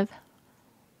Woman, Viv?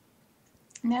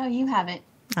 No, you have it.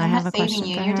 I I'm have not a saving question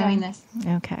you. for You're her. doing this.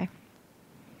 Okay.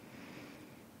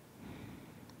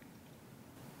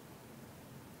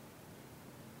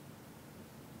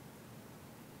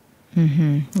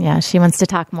 Yeah, she wants to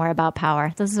talk more about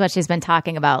power. This is what she's been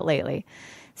talking about lately.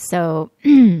 So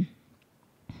let's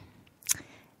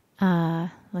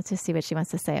just see what she wants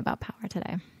to say about power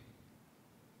today.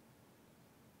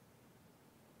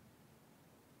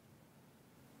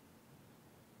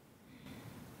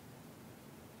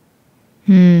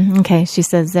 Okay, she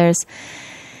says there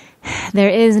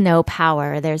is no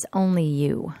power. There's only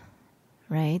you,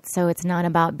 right? So it's not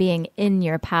about being in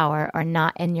your power or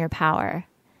not in your power.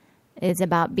 It's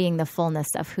about being the fullness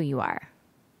of who you are.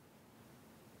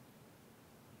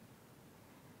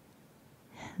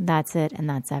 That's it, and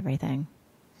that's everything.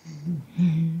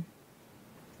 Mm-hmm.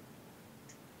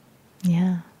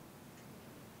 Yeah.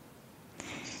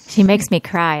 She makes me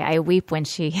cry. I weep when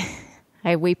she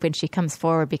comes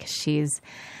forward because she's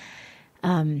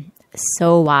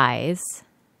so wise,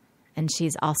 and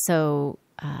she's also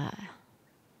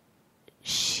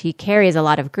she carries a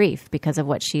lot of grief because of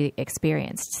what she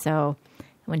experienced. So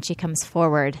when she comes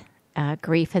forward,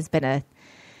 grief has been a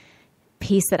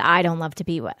piece that I don't love to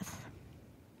be with.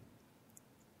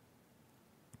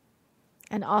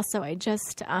 And also, I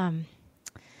just heard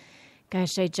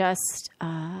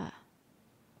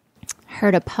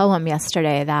a poem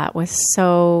yesterday that was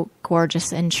so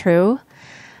gorgeous and true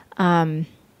about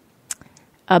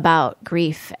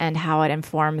grief and how it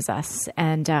informs us.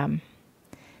 And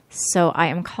so I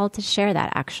am called to share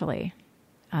that, actually.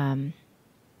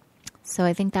 So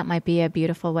I think that might be a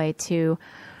beautiful way to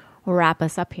wrap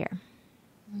us up here.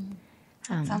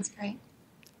 That sounds great.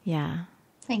 Yeah.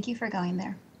 Thank you for going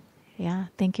there. Yeah.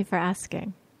 Thank you for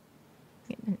asking.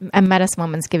 A Medicine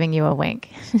Woman's giving you a wink.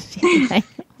 She's like,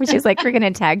 we're going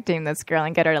to tag team this girl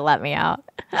and get her to let me out.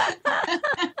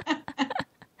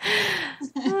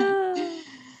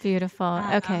 Beautiful.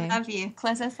 Okay. I love you.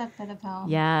 Close us up with a poem.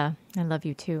 Yeah. I love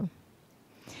you too.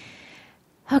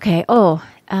 Okay. Oh,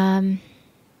 I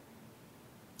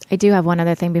do have one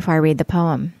other thing before I read the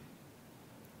poem.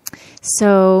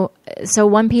 So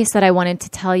one piece that I wanted to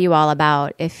tell you all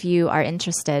about, if you are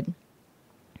interested,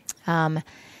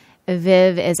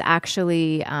 Viv is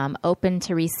actually open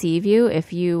to receive you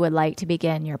if you would like to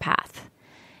begin your path.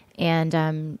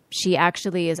 And she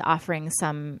actually is offering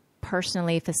some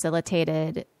personally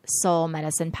facilitated soul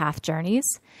medicine path journeys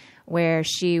where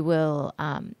she will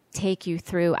take you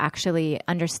through actually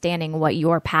understanding what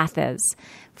your path is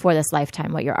for this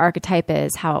lifetime, what your archetype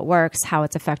is, how it works, how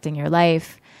it's affecting your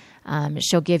life.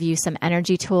 She'll give you some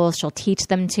energy tools. She'll teach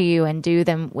them to you and do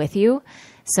them with you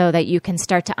so that you can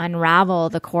start to unravel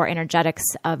the core energetics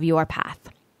of your path.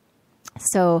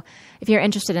 So if you're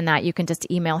interested in that, you can just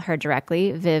email her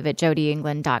directly,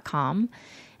 viv@jodyengland.com.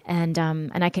 And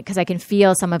I can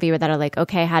feel some of you that are like,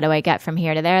 okay, how do I get from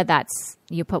here to there? That's,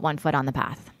 you put one foot on the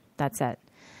path. That's it.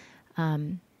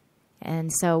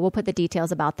 And so we'll put the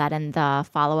details about that in the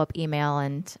follow-up email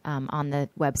and on the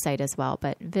website as well.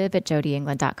 But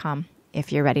viv@jodyengland.com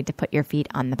if you're ready to put your feet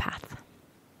on the path.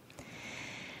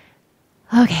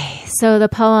 Okay, so the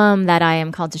poem that I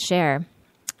am called to share,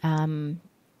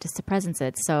 just to presence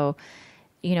it. So,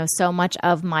 so much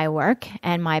of my work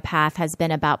and my path has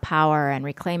been about power and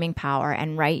reclaiming power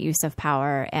and right use of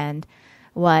power. And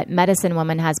what Medicine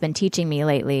Woman has been teaching me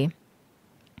lately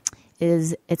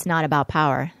is it's not about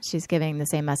power. She's giving the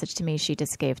same message to me she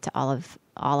just gave to all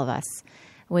of us,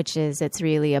 which is it's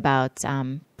really about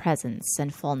presence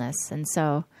and fullness. And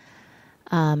so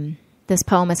this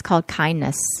poem is called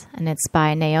Kindness, and it's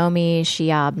by Naomi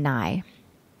Shihab Nye.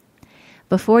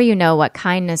 Before you know what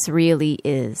kindness really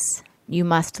is, you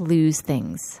must lose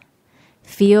things.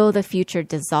 Feel the future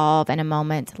dissolve in a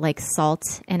moment like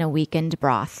salt in a weakened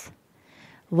broth.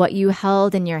 What you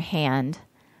held in your hand,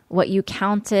 what you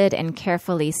counted and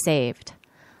carefully saved,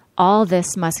 all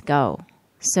this must go,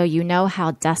 so you know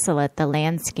how desolate the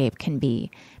landscape can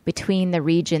be between the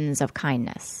regions of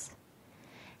kindness.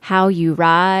 How you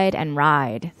ride and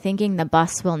ride, thinking the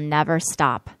bus will never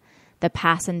stop. The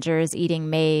passengers eating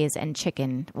maize and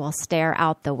chicken will stare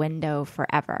out the window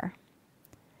forever.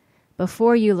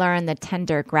 Before you learn the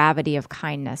tender gravity of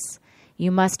kindness, you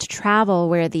must travel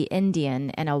where the Indian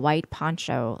in a white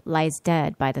poncho lies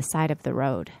dead by the side of the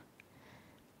road.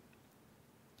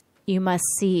 You must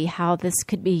see how this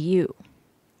could be you.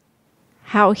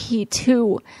 How he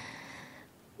too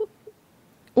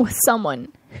was someone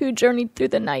who journeyed through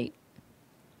the night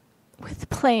with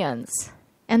plans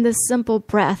and the simple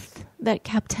breath that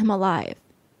kept him alive.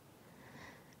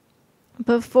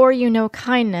 Before you know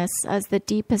kindness as the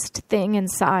deepest thing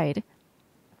inside,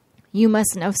 you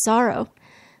must know sorrow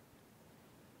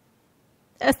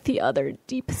as the other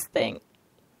deepest thing.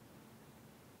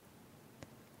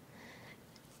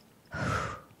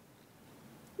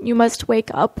 You must wake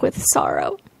up with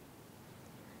sorrow.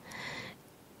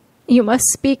 You must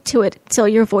speak to it till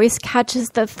your voice catches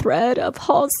the thread of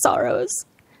all sorrows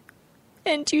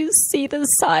and you see the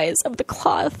size of the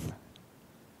cloth.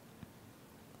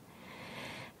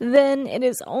 Then it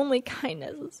is only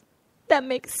kindness that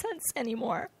makes sense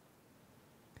anymore.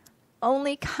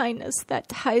 Only kindness that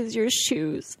ties your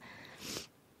shoes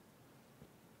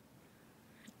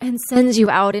and sends you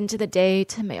out into the day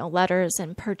to mail letters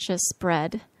and purchase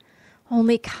bread.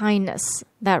 Only kindness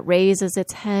that raises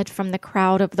its head from the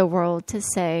crowd of the world to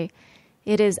say,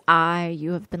 "It is I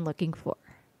you have been looking for,"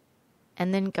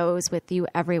 and then goes with you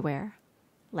everywhere,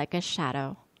 like a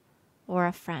shadow or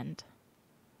a friend.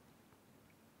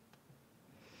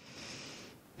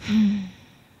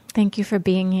 Thank you for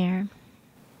being here.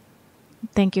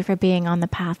 Thank you for being on the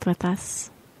path with us.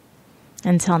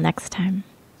 Until next time.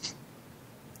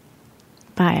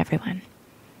 Bye, everyone.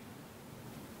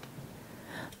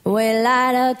 We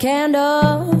light a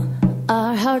candle,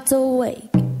 our hearts awake.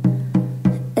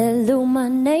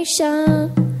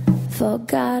 Illumination, for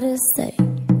God's sake.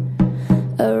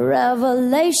 A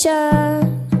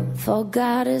revelation, for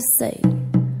God's sake.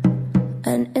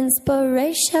 An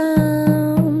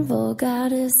inspiration, for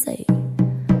God's sake.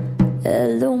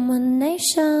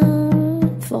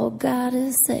 Illumination, for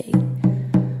God's sake.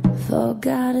 For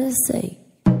God's sake.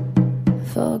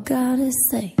 For God's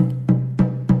sake.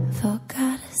 For God.